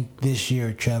 I think this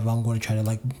year, Trev, I'm going to try to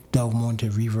like delve more into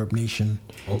Reverb Nation.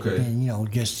 Okay. And, you know,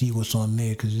 just see what's on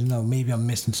there, because, you know, maybe I'm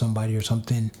missing somebody or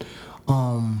something.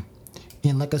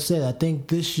 And like I said, I think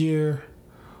this year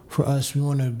for us, we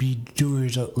want to be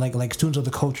doers of, like students of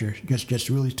the culture, just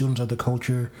really students of the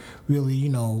culture, really, you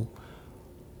know,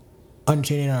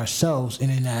 understanding ourselves,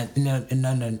 and in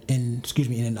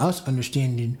us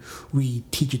understanding, we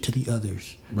teach it to the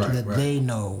others, so that they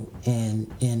know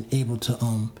and able to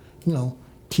you know,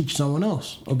 teach someone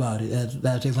else about it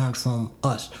as they learn from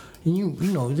us. And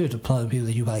you know, there's a lot of people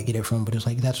that you probably get it from, but it's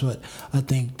like that's what I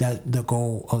think that the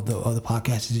goal of the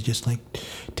podcast is just like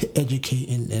to educate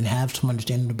and have some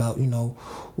understanding about, you know,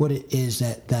 what it is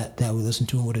that we listen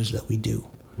to and what it is that we do.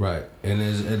 Right, and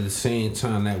at the same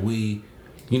time that we,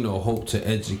 you know, hope to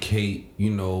educate,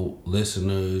 you know,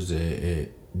 listeners,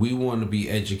 and we want to be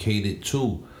educated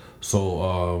too.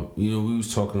 So, you know, we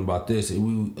was talking about this, and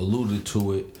we alluded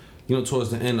to it, you know, towards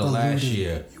the end of last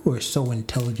year. You were so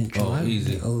intelligent, Joe. Oh,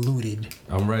 easy. Alluded.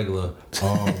 I'm regular.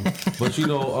 But, you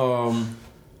know,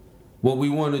 what we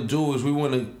want to do is we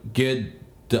want to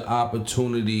get the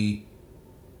opportunity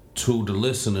to the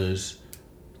listeners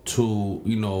to,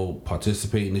 you know,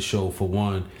 participate in the show for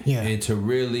one, and to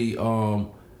really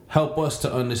help us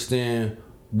to understand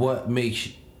what makes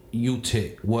you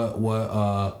tick,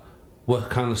 what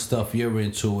kind of stuff you're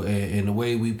into, and the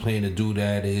way we plan to do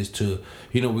that is to,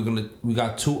 you know, we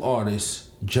got 2 artists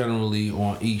generally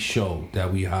on each show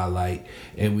that we highlight,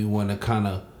 and we want to kind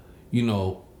of, you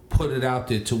know, put it out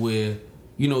there to where,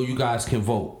 you know, you guys can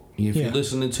vote. If you're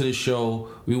listening to the show,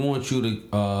 we want you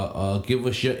to give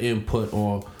us your input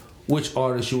on which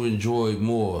artist you enjoyed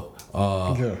more,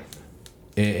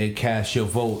 and cast your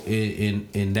vote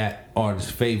in that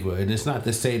artist's favor. And it's not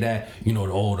to say that, you know,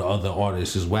 the other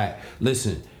artists is whack.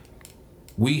 Listen,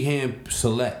 we hand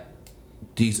select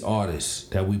these artists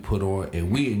that we put on, and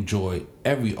we enjoy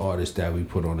every artist that we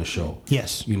put on the show.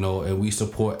 Yes. You know, and we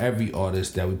support every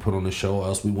artist that we put on the show,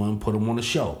 else we wouldn't put them on the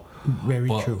show. Very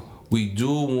true. We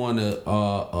do want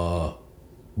to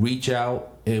reach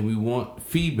out, and we want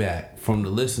feedback from the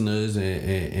listeners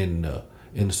and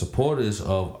the supporters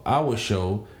of our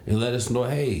show, and let us know,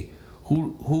 hey,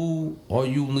 who are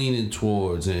you leaning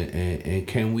towards, and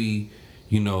can we,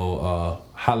 you know,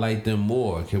 highlight them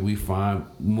more? Can we find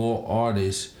more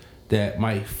artists that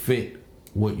might fit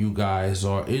what you guys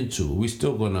are into? We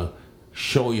still gonna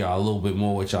show y'all a little bit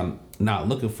more, which I'm not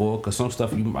looking for, because some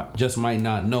stuff you might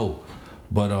not know.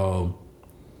 But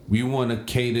we want to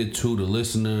cater to the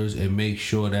listeners and make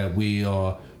sure that we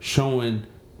are showing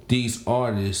these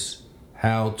artists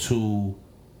how to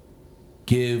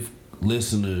give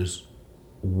listeners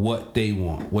what they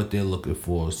want, what they're looking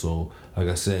for. So, like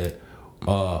I said,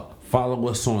 follow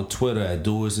us on Twitter at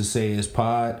Do As It Say Is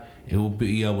Pod, and we'll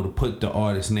be able to put the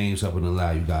artist names up and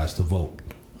allow you guys to vote.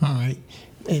 All right.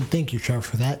 And thank you, Trevor,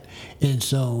 for that. And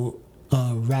so,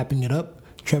 wrapping it up,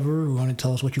 Trevor, you want to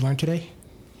tell us what you learned today?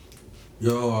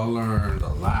 Yo, I learned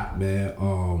a lot, man.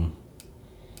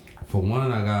 For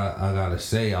one, I gotta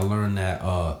say, I learned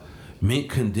that Mint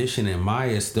Condition and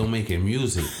Maya is still making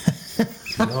music.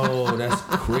 Yo, that's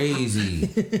crazy.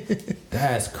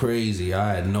 That's crazy.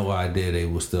 I had no idea they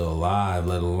were still alive,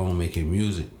 let alone making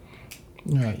music.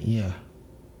 Right, yeah.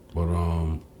 But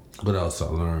what else I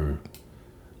learned?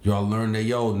 Y'all learned that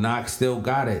Knox still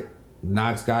got it.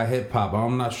 Knox got hip hop.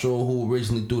 I'm not sure who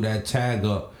originally threw that tag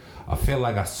up. I feel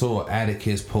like I saw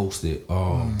Atticus post it.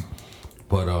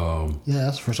 But yeah,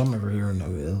 that's the first time ever hearing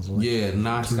of it. Like,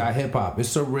 Knox got hip hop.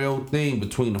 It's a real thing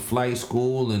between the flight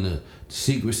school and the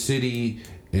Secret City,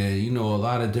 and you know, a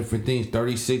lot of different things.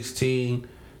 3016.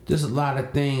 There's a lot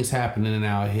of things happening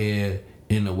out here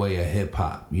in the way of hip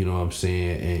hop. You know what I'm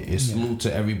saying? And salute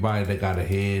to everybody that got a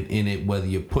hand in it, whether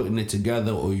you're putting it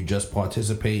together or you just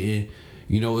participating.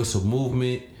 You know, it's a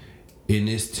movement in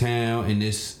this town, in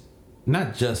this,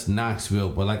 not just Knoxville,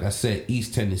 but like I said,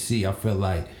 East Tennessee. I feel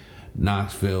like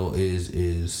Knoxville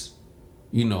is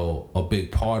you know, a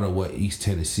big part of what East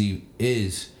Tennessee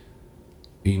is,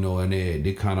 you know, and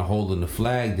they're kind of holding the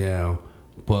flag down.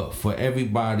 But for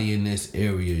everybody in this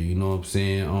area, you know what I'm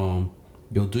saying,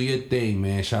 yo, do your thing,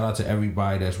 man. Shout out to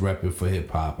everybody that's repping for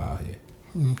hip hop out here.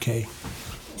 Okay.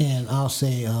 And I'll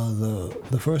say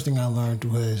the first thing I learned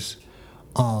was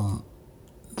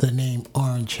the name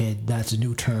Orange Head. That's a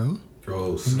new term.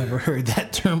 I've never heard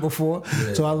that term before.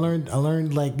 Yeah. So I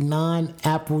learned like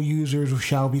non-Apple users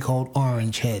shall be called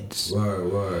Orange Heads.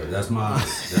 Word. That's mine.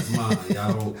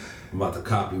 Y'all don't, I'm about to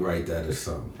copyright that or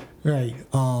something. Right.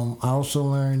 I also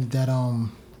learned that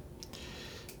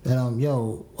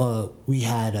we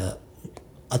had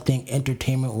I think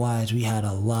entertainment wise we had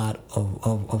a lot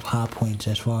of high points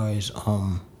as far as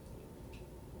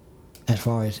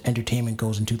entertainment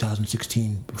goes in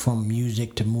 2016, from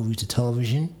music to movies to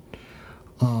television.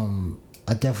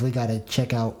 I definitely gotta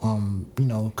check out you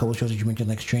know, a couple shows that you mentioned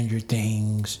like Stranger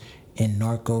Things and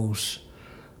Narcos.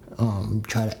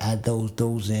 Try to add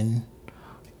those in.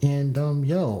 And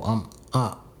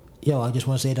I just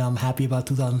want to say that I'm happy about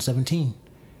 2017.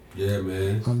 Yeah,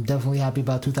 man. I'm definitely happy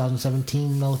about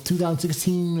 2017. No,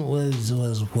 2016 was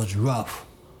rough.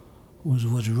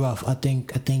 was rough. I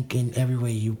think in every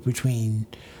way, between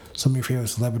some of your favorite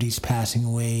celebrities passing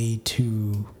away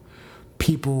to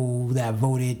people that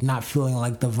voted not feeling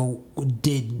like the vote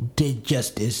did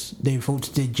justice. Their votes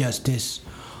did justice.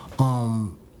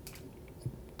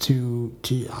 To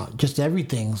just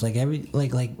everything. It's like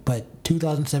but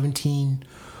 2017,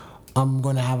 I'm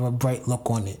gonna have a bright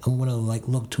look on it. I'm gonna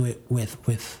look to it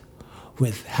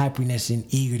with happiness and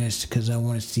eagerness, because I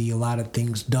want to see a lot of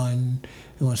things done.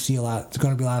 I want to see a lot. There's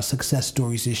gonna be a lot of success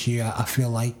stories this year, I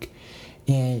feel like,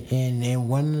 and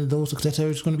one of those success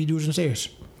stories is gonna be Dudes and Sayers.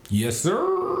 Yes, sir.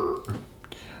 All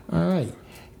right,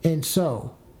 and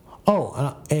so.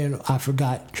 Oh, and I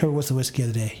forgot. Trevor, what's the whiskey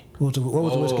of the day? What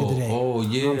was the whiskey of the day? Oh,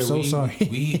 yeah. I'm so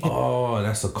sorry.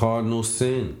 That's a cardinal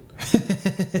sin.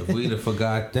 If we'd have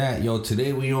forgot that. Yo,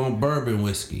 today we on bourbon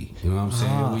whiskey. You know what I'm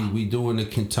saying? We doing the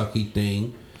Kentucky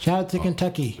thing. Shout out to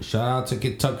Kentucky. Shout out to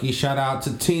Kentucky. Shout out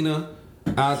to Tina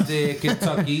out there in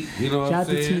Kentucky. You know what I'm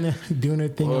saying? Shout out to Tina doing her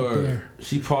thing out there.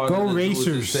 She part of the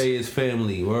Racers. Sayers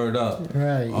family. Word up.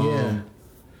 Right, yeah.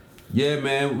 Yeah,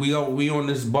 man, we on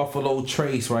this Buffalo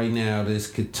Trace right now. This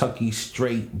Kentucky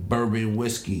straight bourbon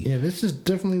whiskey. Yeah, this is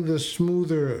definitely the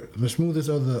smoothest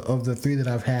of the three that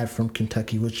I've had from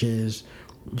Kentucky, which is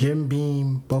Jim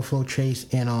Beam, Buffalo Trace,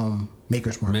 and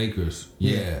Maker's Mark. Makers,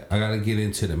 yeah. I gotta get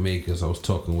into the Makers. I was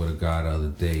talking with a guy the other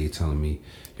day, telling me,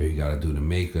 "Yo, you gotta do the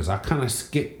Makers." I kind of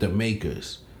skipped the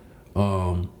Makers.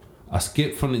 I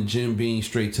skipped from the Jim Beam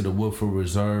straight to the Woodford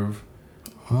Reserve.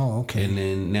 Oh, okay. And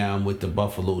then now I'm with the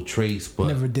Buffalo Trace, but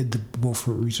never did the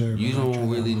Woodford Reserve. You don't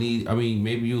really need. I mean,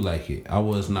 maybe you like it. I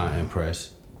was not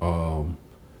impressed.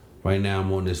 Right now I'm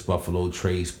on this Buffalo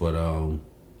Trace, but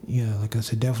yeah, like I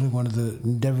said,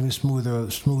 definitely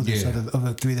smoothest of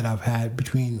the three that I've had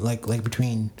between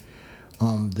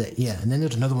and then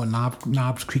there's another one,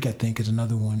 Knobs Creek, I think, is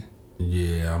another one.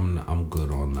 Yeah, I'm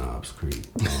good on Knobs Creek.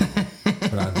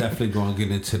 But I definitely gonna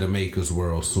get into the Makers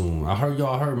world soon. I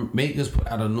heard Makers put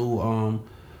out a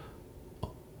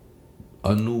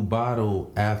new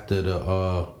bottle after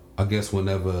the I guess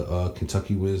whenever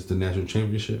Kentucky wins the national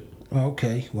championship.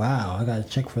 Okay, wow, I gotta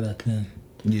check for that then.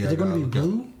 Yeah, is it gonna be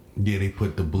blue? Yeah, they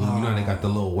put the blue. You know, they got the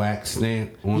little wax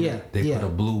stamp on it. They put a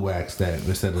blue wax stamp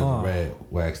instead of the red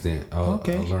wax stamp.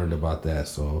 Okay. I learned about that,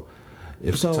 so.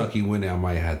 If Kentucky win it, I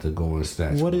might have to go and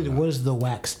snatch. What is the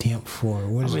wax stamp for?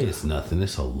 It's nothing.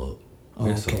 It's a look.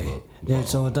 It's a look. Yeah,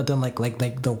 so it's nothing like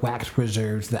the wax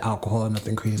preserves the alcohol or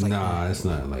nothing crazy like that. Nah, it's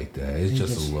not like that. It's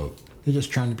just a look. They're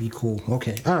just trying to be cool.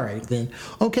 Okay. All right, then.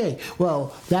 Okay.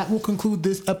 Well, that will conclude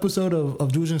this episode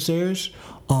of Dudes and Sayers.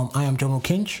 I am Jomo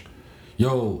Kinch.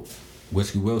 Yo,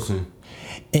 Whiskey Wilson.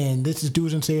 And this is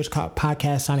Dudes and Sayers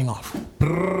podcast signing off.